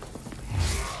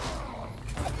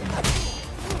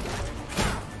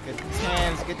 Get these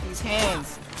hands, get these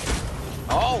hands.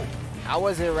 Oh, I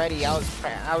wasn't ready. I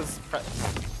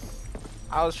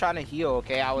was trying to heal,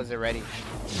 okay? I wasn't ready.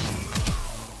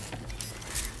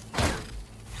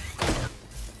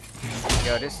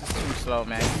 Yo, this is too slow,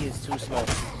 man. He is too slow.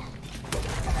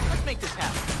 Let's make this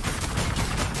happen.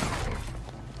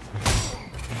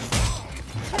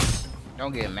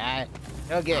 Don't get mad.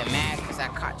 Don't get mad because I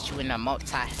caught you in a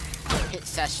multi-hit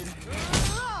session.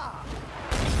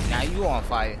 Now you on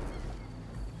fire.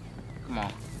 Come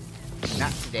on.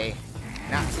 Not today.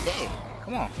 Not today.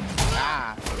 Come on.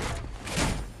 Ah.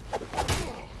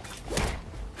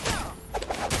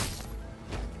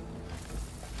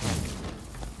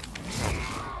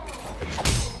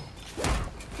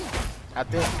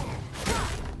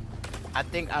 I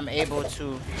think I'm able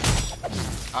to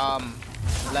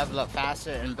level up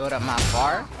faster and build up my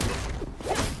bar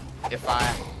if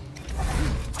I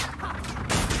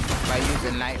use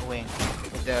a Nightwing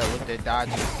with the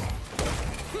dodges.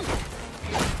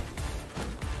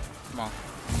 Come on.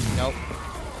 Nope.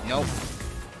 Nope.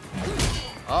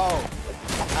 Oh,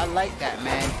 I like that,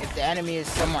 man. If the enemy is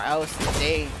somewhere else,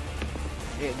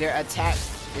 their attack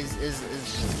is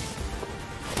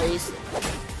placed.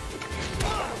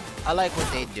 I like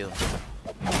what they do.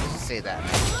 Let's just say that,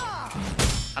 man.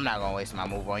 I'm not gonna waste my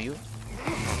move on you.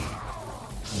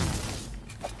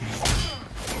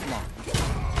 Come on.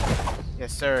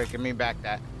 Yes, sir. Give me back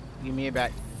that. Give me it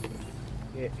back.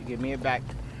 Yeah, give me it back.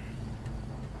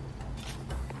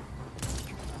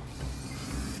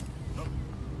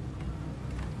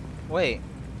 Wait.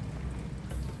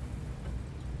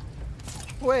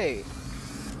 Wait.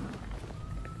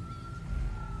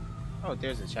 Oh,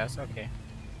 there's a chest. Okay.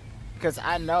 Because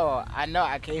I know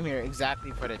I came here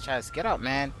exactly for the chest. Get up,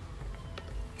 man.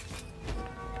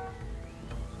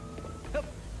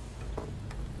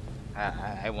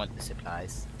 I want the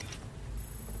supplies.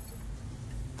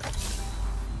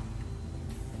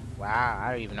 Wow,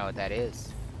 I don't even know what that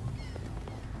is.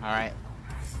 Alright.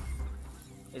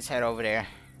 Let's head over there.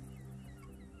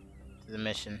 To the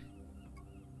mission.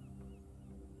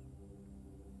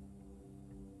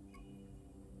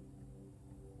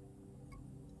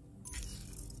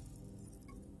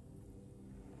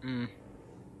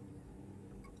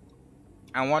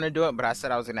 I want to do it, but I said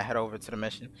I was gonna head over to the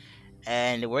mission,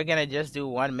 and we're gonna just do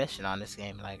one mission on this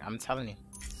game. Like I'm telling you,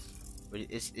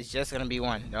 it's just gonna be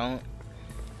one. Don't.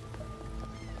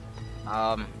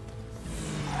 I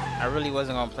really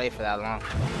wasn't gonna play for that long.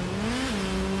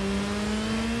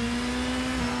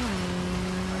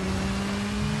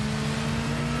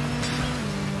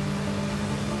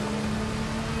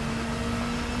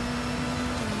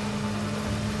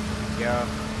 Yeah.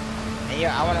 And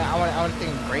yeah, I wanna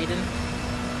think Brayden.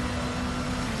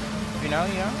 You know,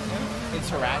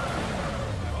 interacting,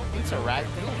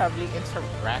 heavily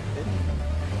interacted.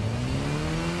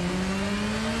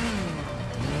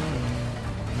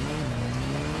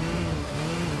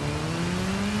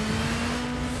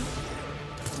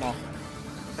 Come on.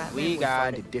 Batman We would got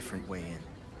find it. a different way in.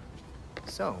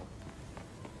 So,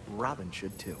 Robin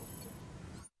should too.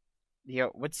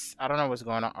 Yo, I don't know what's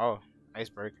going on. Oh,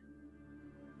 iceberg.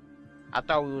 I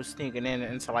thought we were sneaking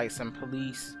into like some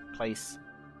police place.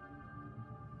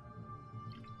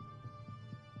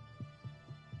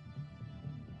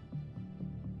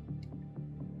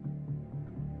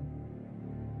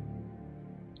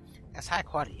 That's high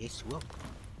quality. It's well.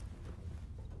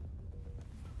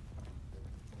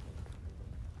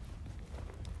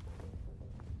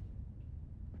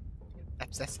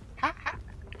 That's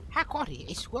high quality.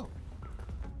 It's well.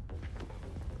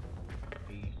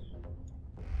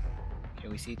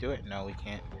 Can we see through it? No, we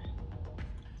can't.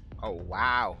 Oh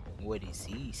wow, what is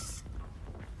this?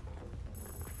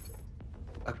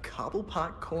 A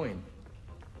Cobblepot coin.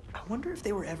 I wonder if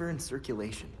they were ever in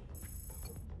circulation.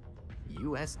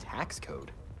 U.S. tax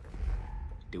code.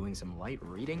 Doing some light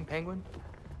reading, Penguin?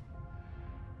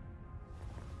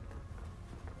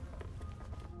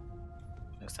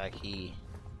 Looks like he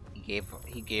gave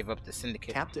up the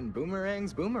syndicate. Captain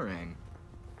Boomerang's boomerang.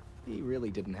 He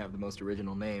really didn't have the most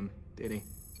original name, did he?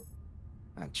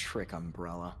 A trick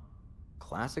umbrella.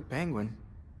 Classic Penguin.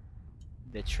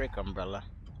 The trick umbrella.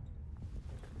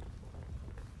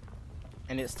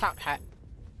 And its top hat.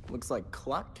 Looks like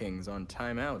Clock King's on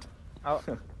timeout. Oh,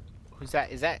 Who's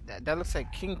that? Is that looks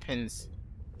like Kingpin's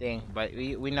thing, but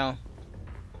we know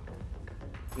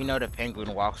the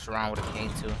Penguin walks around with a cane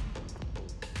too.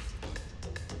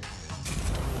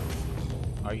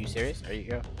 Are you serious? Are you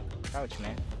yo? Couch,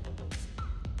 man.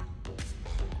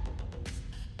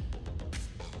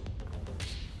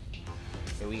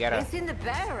 Yeah, we gotta. Ain't seen the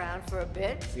bat around for a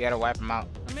bit. We gotta wipe him out.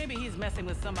 Or maybe he's messing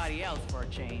with somebody else for a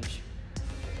change.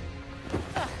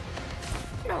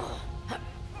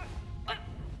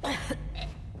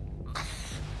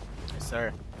 Yes,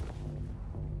 sir.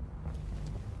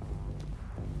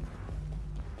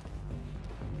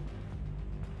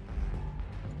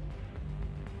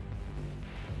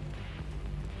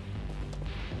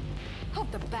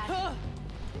 Hope the bat. I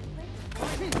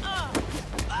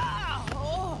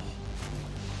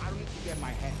don't need to get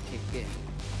my head kicked in.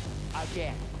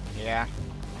 Again. Yeah,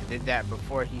 I did that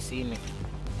before he seen me,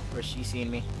 or she seen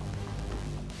me.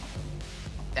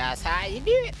 That's how you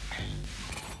do it.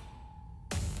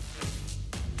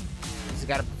 Just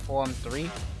gotta perform 3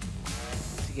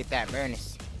 to get that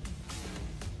bonus.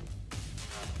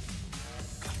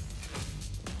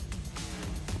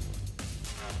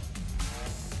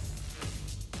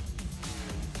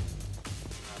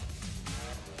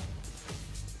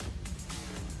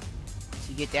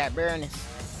 To get that bonus.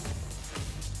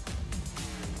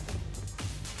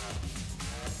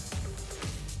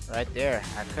 Right there,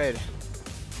 I could.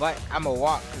 But I'ma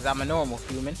walk because I'm a normal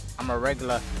human. I'm a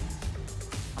regular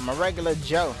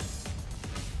Joe.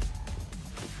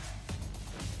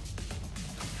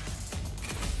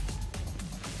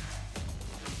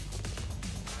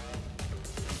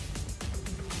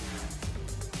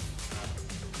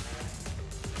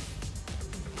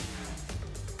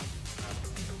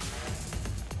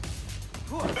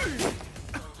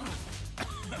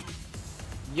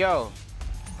 Yo.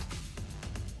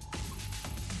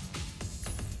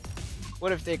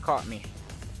 What if they caught me?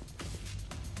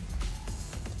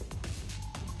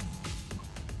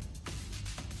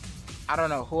 I don't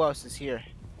know who else is here.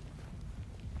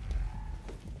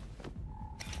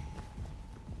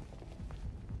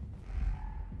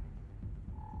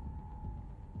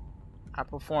 I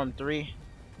performed 3.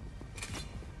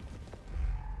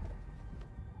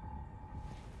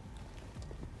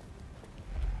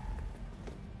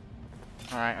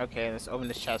 Alright, okay, let's open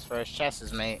this chest first. Chest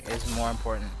is more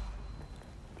important.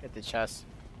 Get the chest.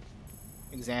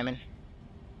 Examine.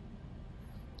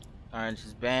 Orange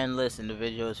is banned list.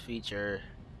 Individuals feature.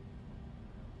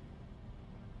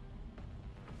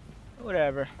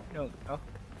 Whatever. No. Oh.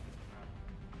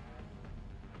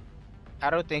 I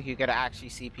don't think you gotta actually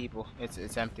see people.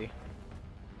 It's empty.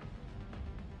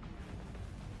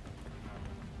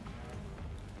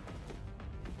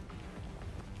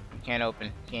 You can't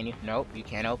open, can you? Nope, you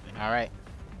can't open. All right.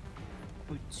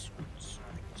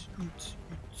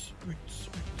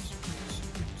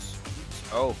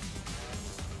 Oh.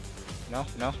 No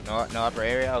upper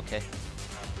area. Okay.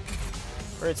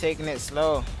 We're taking it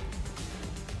slow.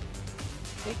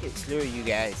 Take it slow, you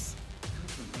guys.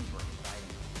 It's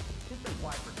been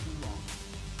quiet for too long.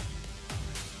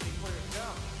 Speak for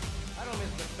yourself. I don't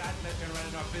miss the fat mess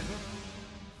running our business.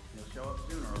 He'll show up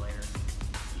sooner or later.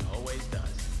 He always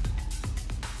does.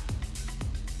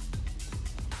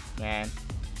 Man,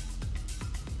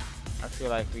 I feel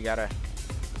like we gotta.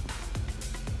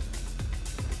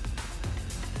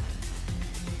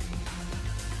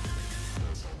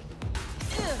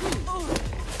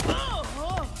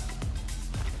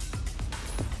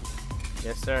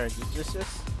 Yes, sir. Just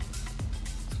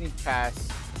sneak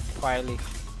past quietly.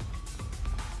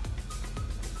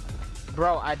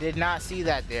 Bro, I did not see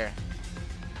that there.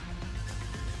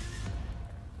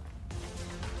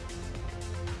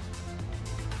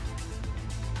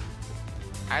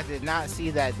 I did not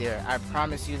see that there. I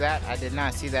promise you that. I did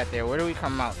not see that there. Where do we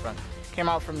come out from? Came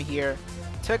out from here.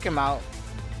 Took him out.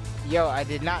 Yo, I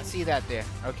did not see that there.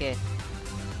 Okay.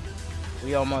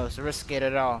 We almost risked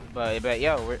it all. But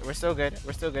yo, we're still good.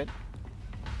 We're still good.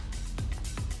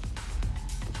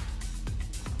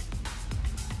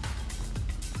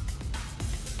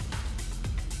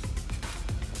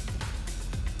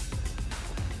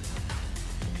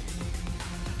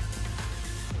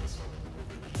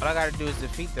 All I gotta do is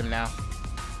defeat them now.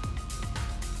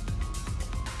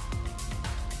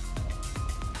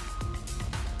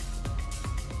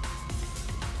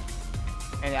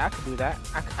 And I could do that.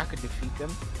 I could defeat them.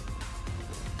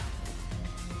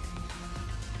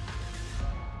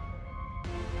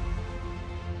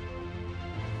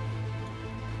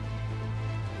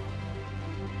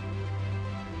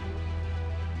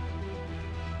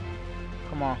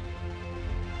 Come on.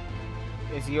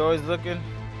 Is he always looking?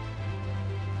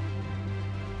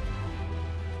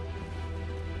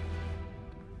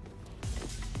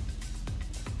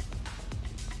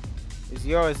 Is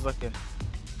he always looking?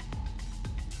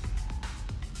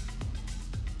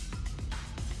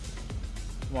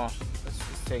 Come on,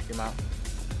 let's take him out.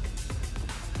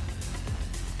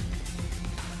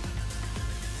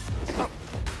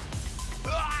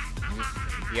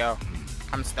 Yo,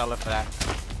 I'm stellar for that.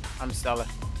 I'm stellar.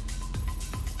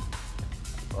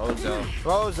 Bozo.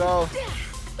 Bozo!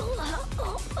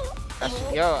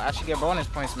 I should get bonus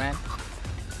points, man.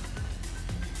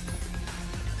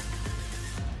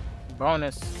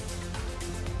 Bonus.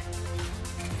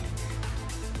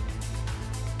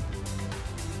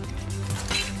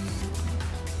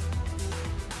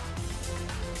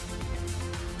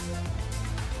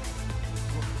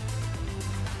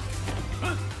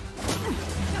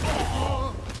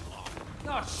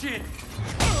 Oh shit!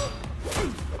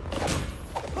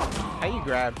 How you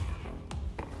grab?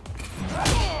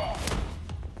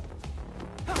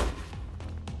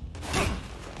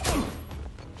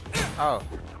 Oh.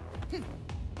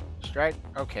 Strike?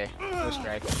 Okay. No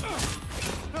strike.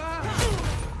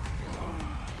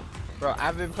 Bro,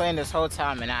 I've been playing this whole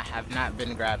time and I have not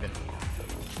been grabbing.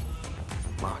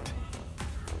 Locked.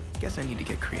 Guess I need to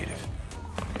get creative.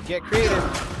 Get creative.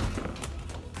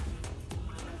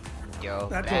 Yo,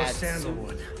 That bad was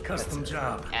sandalwood. Custom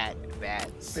job. At bad.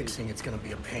 Fixing it's gonna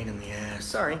be a pain in the ass.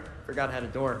 Sorry, forgot I had a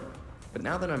door. But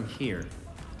now that I'm here...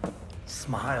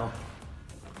 Smile.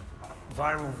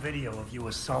 Viral video of you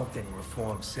assaulting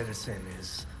reformed citizen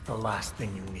is the last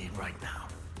thing you need right now.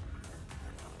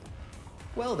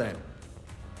 Well then,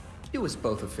 do us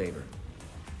both a favor.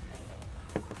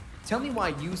 Tell me why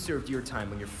you served your time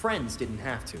when your friends didn't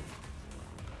have to.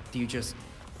 Do you just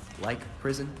like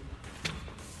prison?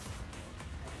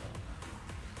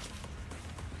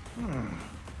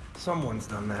 Someone's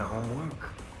done their homework.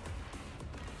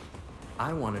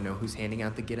 I want to know who's handing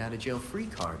out the get-out-of-jail-free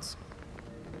cards.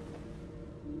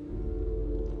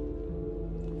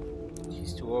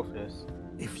 She's too old for this.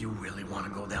 If you really want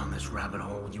to go down this rabbit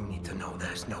hole, you need to know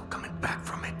there's no coming back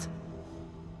from it.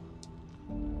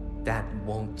 That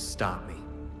won't stop me.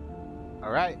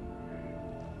 Alright.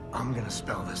 I'm gonna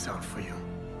spell this out for you.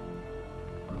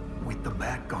 With the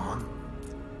bat gone,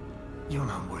 you're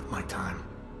not worth my time.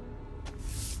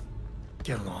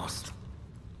 Get lost.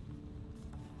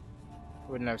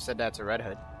 Wouldn't have said that to Red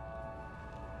Hood.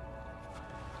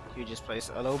 You just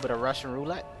place a little bit of Russian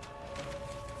roulette.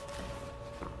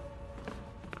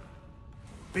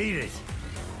 Beat it.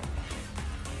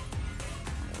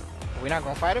 Are we not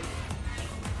gonna fight him?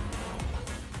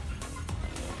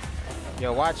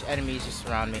 Yo, watch enemies just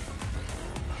surround me.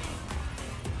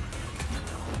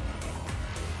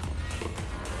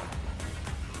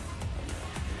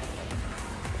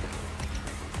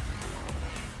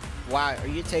 Why are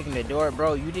you taking the door,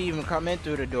 bro? You didn't even come in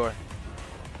through the door.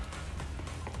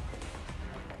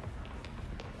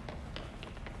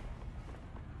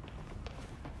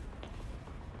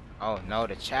 Oh no,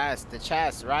 the chest,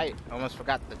 right? Almost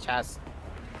forgot the chest.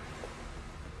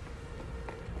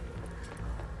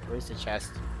 Where's the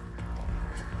chest?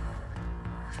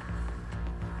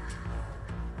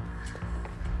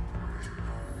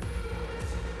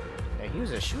 Yeah, he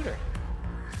was a shooter.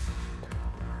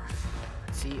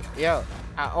 See, yo,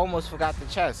 I almost forgot the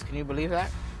chest. Can you believe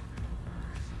that?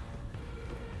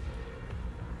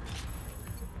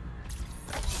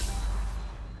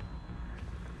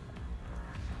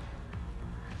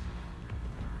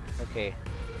 Okay.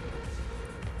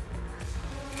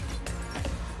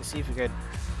 Let's see if we could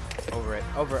over it.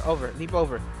 Over. Leap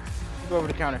over. Leap over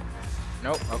the counter.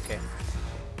 Nope. Okay.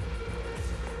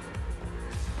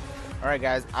 Alright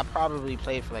guys, I probably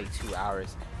played for like 2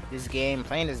 hours.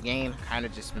 Playing this game kind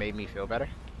of just made me feel better.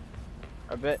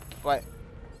 A bit. But,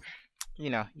 you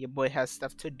know, your boy has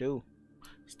stuff to do.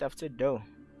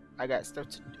 I got stuff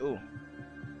to do.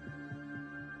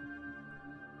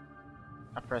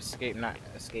 I press escape, not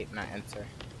enter.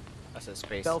 That's a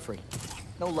space. Belfry,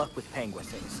 no luck with Penguin.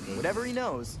 Whatever he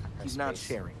knows, he's not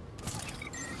sharing.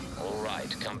 All right,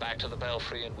 come back to the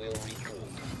Belfry and we'll regroup.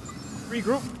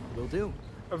 Regroup? Will do.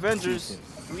 Avengers,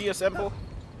 reassemble.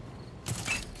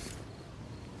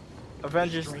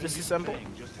 Avengers, disassemble.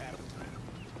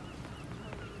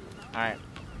 Alright,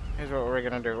 here's what we're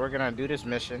gonna do. We're gonna do this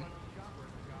mission.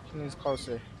 He's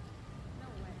closer.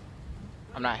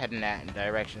 I'm not heading that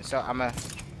direction, so I'm gonna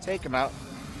take him out.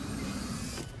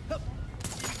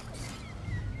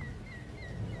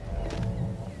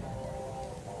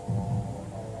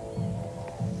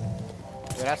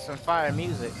 Yeah, that's some fire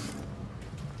music.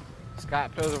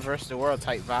 Scott Pilgrim vs. the World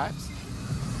type vibes.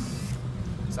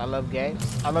 So I love games.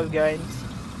 Oh,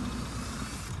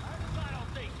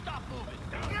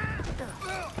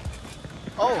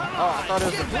 I thought it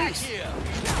was the police.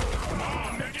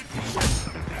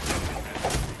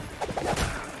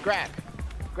 Grab.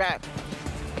 Grab.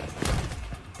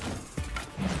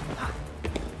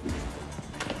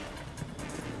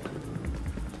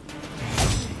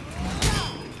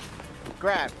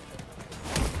 Grab.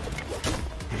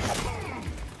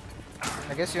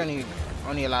 I guess you're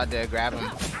only allowed to grab him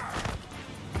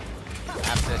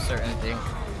after a certain thing.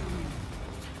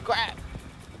 Grab.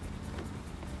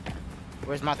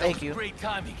 Where's my thank you? Great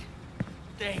timing.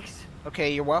 Thanks.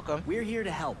 Okay, you're welcome. We're here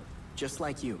to help, just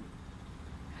like you.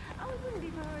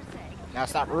 Now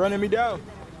stop running me down.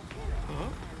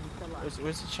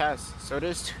 Where's the chest? So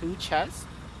there's 2 chests?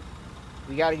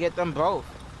 We gotta get them both.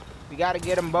 We gotta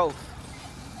get them both.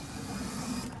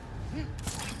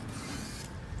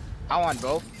 I want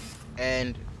both.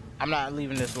 And I'm not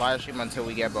leaving this live stream until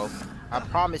we get both. I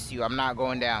promise you, I'm not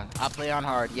going down. I play on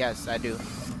hard. Yes, I do.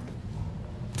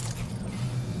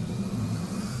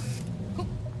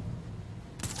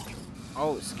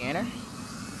 Oh, scanner?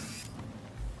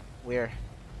 Where?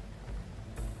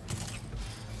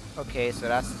 Okay, so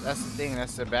that's the thing.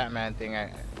 That's the Batman thing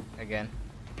again.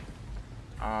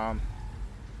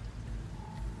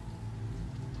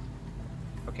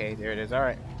 Okay, there it is. All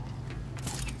right.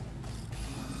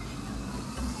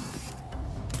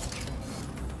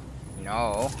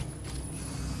 No.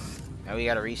 Now we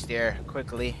gotta reach there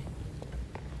quickly.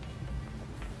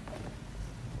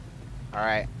 All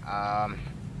right.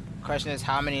 Question is,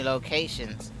 how many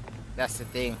locations? That's the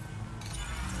thing.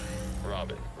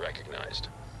 Robin recognized.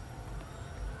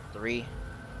 3.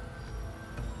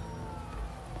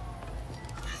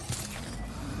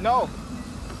 No.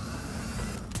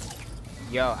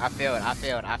 Yo, I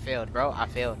failed, bro. I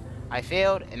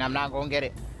failed, and I'm not gonna get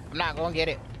it. I'm not gonna get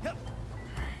it.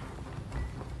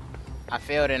 I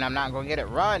failed, and I'm not gonna get it.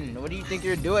 Run. What do you think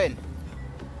you're doing?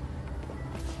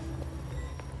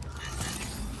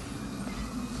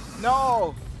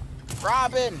 No,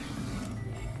 Robin.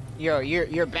 Yo,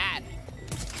 you're bad.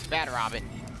 Bad, Robin.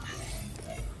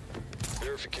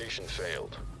 Verification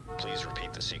failed. Please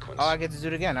repeat the sequence. Oh, I get to do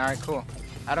it again. All right, cool.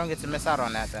 I don't get to miss out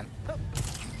on that then.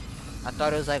 I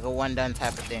thought it was like a one done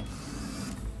type of thing.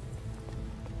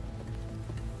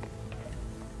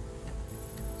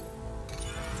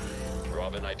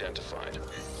 Robin identified.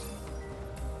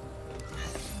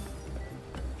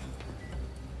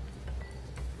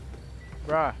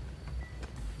 Bruh.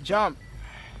 Jump.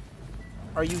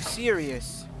 Are you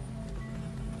serious?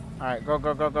 Alright, go,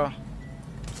 go, go, go.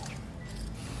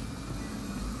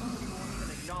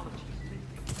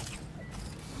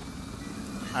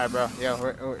 Alright, bro. Yo,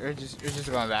 we're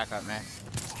just going back up, man.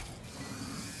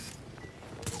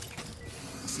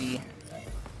 See.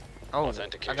 Oh,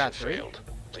 I got 3. Failed.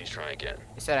 Please try again.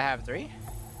 You said I have 3?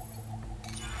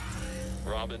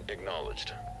 Robin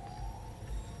acknowledged.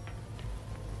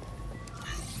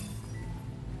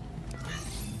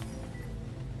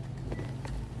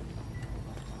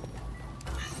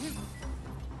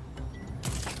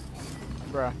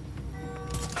 Bruh.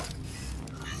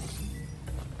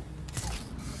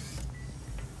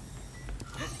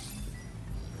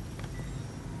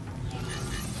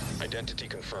 Identity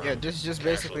confirmed. Yeah, just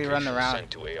basically run around.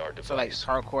 Sent to AR So like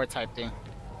parkour type thing.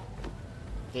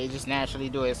 They just naturally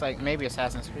do it. It's like maybe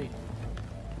Assassin's Creed.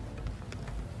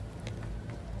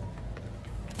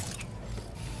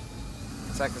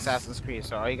 It's like Assassin's Creed,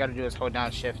 so all you gotta do is hold down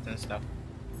shift and stuff.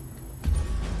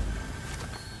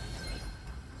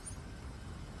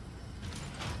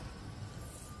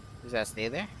 Does that stay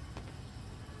there?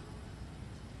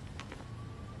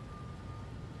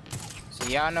 So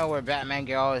y'all know where Batman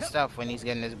get all his stuff when he's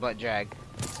getting his butt dragged.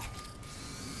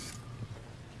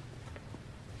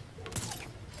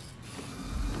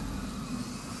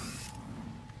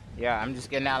 Yeah, I'm just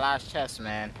getting that last chest,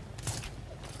 man.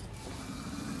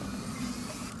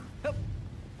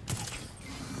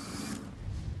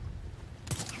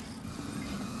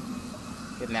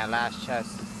 Getting that last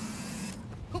chest.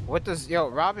 What does... Yo,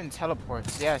 Robin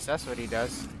teleports. Yes, that's what he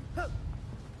does.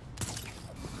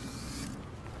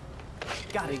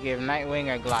 They give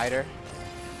Nightwing a glider.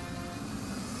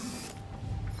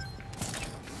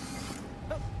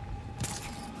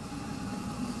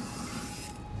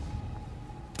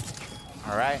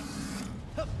 Alright.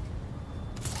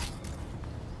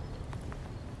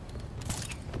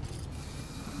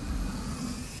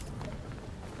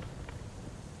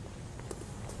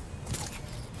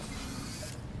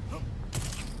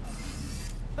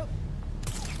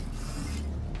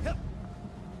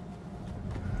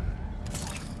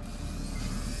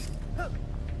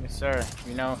 Yes, sir.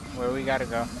 You know where we gotta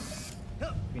go.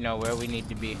 You know where we need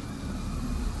to be.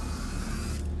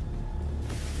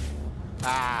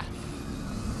 Ah.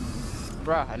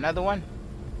 Bruh, another one?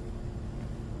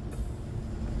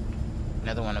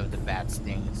 Another one of the bat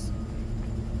stings.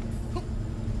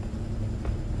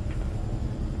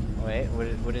 Wait,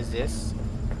 what is this?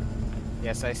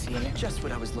 Yes, I seen it. Just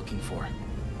what I was looking for.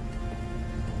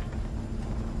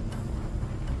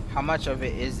 How much of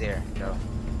it is there, though?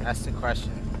 That's the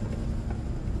question.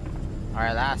 All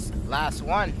right, last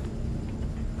one.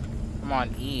 Come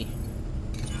on, E.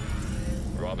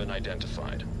 Robin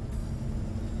identified.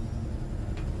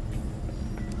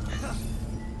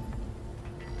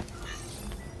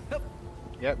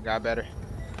 Yep, got better.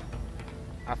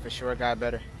 I for sure got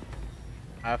better.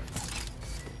 Come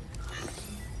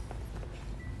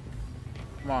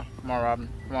on, Robin.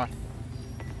 Come on.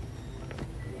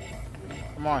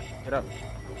 Come on, get up.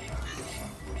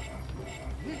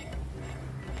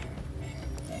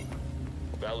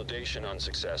 Validation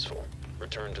unsuccessful.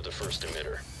 Return to the first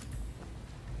emitter.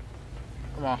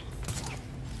 Come on.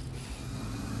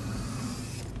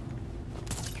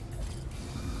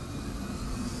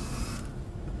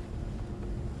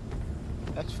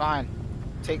 That's fine.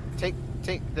 Take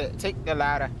the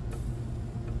ladder.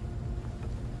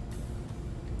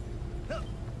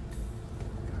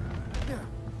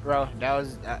 Bro, that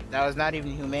was not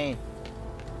even humane.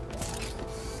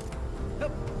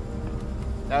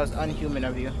 That was unhuman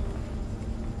of you.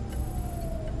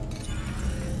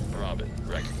 Robin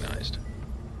recognized.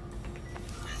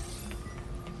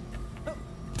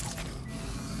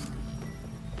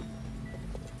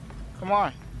 Come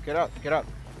on, get up, get up.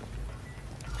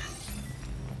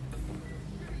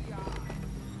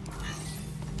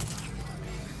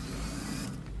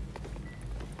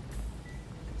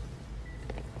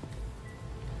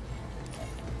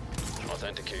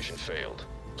 Authentication failed.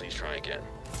 Please try again.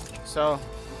 So,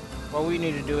 what we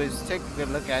need to do is take a good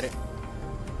look at it.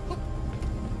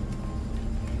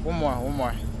 One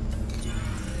more.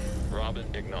 Robin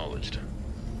acknowledged.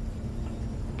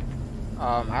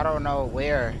 I don't know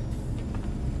where.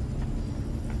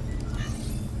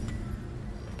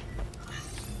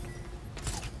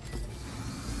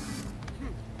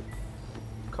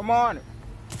 Come on.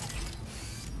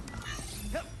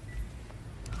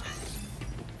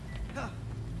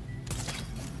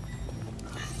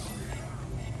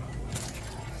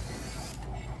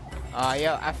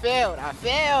 Yo, I failed. Ah!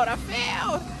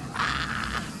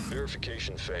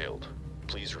 Verification failed.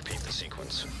 Please repeat the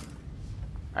sequence.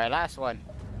 All right, last one.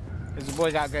 Cause your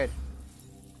boy got good.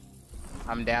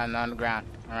 I'm down on the ground.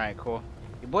 All right, cool.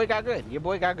 Your boy got good.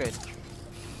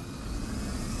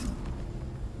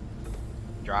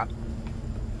 Drop. Know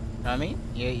what I mean?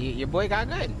 Your boy got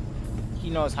good. He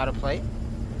knows how to play.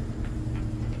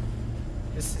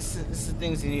 This is the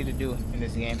things you need to do in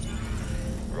this game.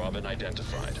 Robin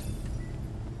identified.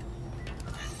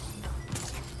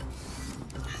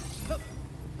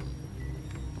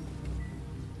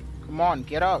 Come on,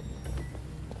 get up.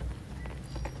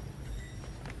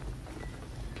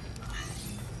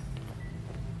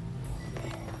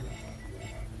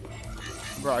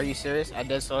 Bro, are you serious? I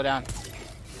did slow down.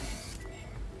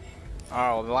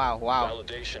 Oh, wow.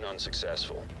 Validation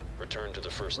unsuccessful. Return to the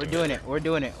first We're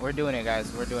doing it,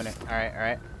 guys. We're doing it. All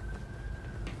right.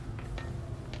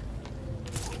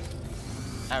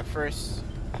 At first,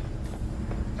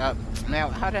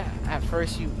 now, at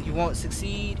first you won't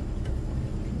succeed?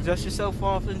 Dust yourself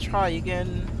off and try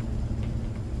again.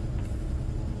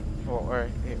 Or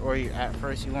at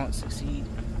first you won't succeed.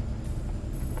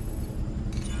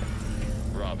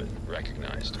 Robin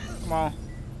recognized. Come on.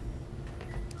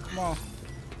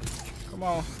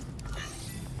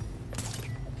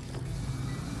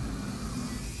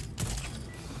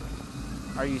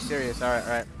 Are you serious? All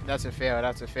right. That's a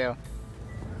fail.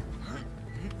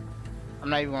 I'm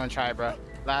not even gonna try, bro.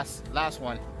 Last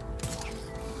one.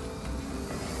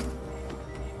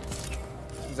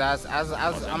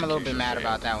 I'm a little bit mad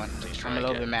about that one. I'm a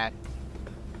little bit mad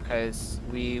because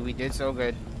we did so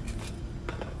good,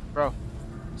 bro.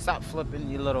 Stop flipping,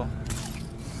 you little.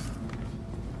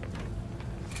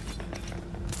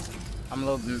 I'm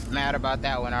a little bit mad about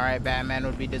that one. All right, Batman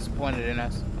would be disappointed in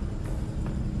us.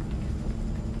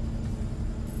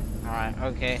 All right,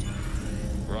 okay.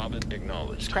 Robin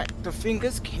acknowledged. Crack the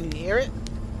fingers. Can you hear it?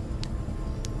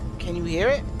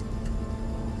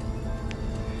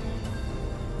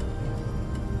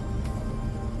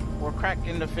 We're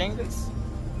cracking the fingers.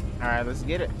 All right, let's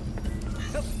get it.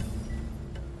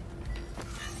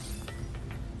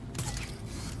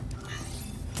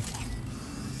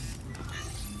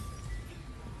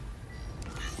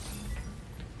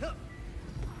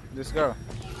 Let's go.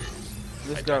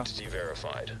 Identity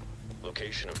verified.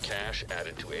 Location of cache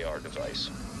added to AR device.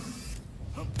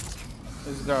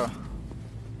 Let's go.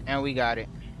 And we got it.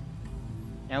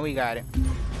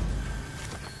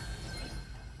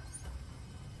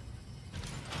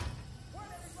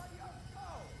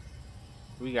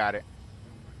 We got it.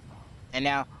 And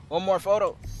now, one more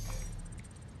photo.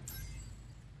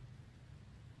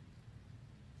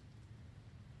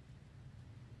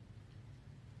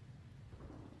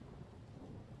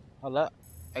 Hold up.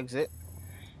 Exit.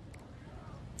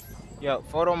 Yo,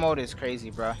 photo mode is crazy,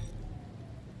 bro.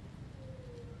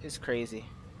 It's crazy.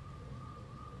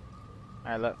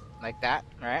 Alright, look. Like that,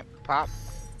 right? Pop.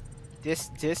 This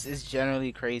is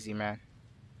generally crazy, man.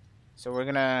 So we're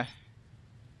gonna...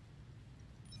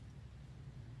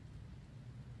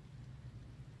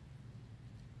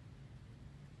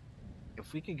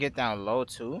 If we could get down low,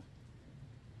 too.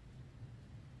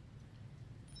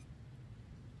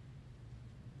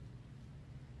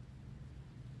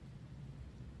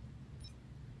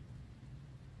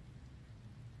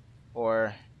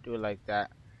 Or do it like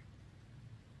that.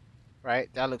 Right?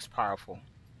 That looks powerful.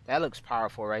 That looks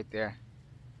powerful right there.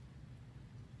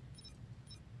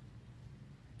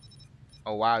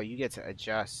 Oh, wow. You get to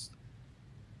adjust.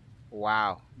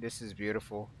 Wow. This is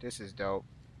beautiful. This is dope.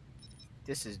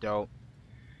 This is dope.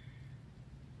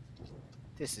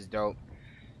 This is dope.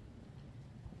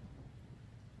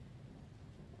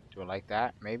 Do it like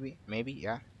that? Maybe? Maybe?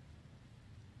 Yeah.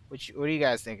 What are you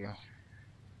guys thinking?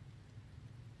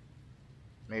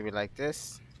 Maybe like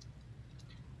this?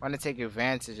 I want to take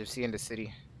advantage of seeing the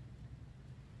city.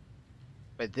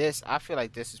 But this, I feel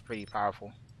like this is pretty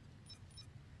powerful.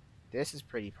 This is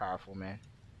pretty powerful, man.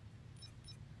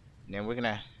 And then we're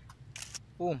gonna...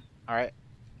 Boom. Alright.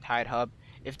 Hide hub.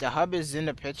 If the hub is in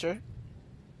the picture...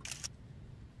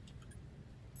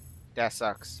 That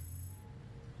sucks.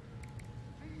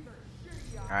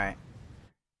 Alright.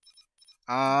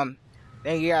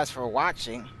 Thank you guys for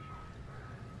watching.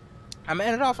 I'm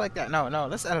gonna end it off like that. No,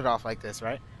 let's end it off like this,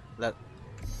 right? Look.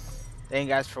 Thank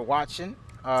you guys for watching.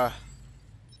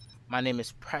 My name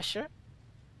is Pressure.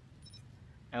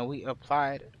 And we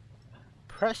applied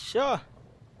pressure.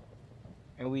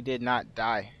 And we did not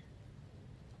die.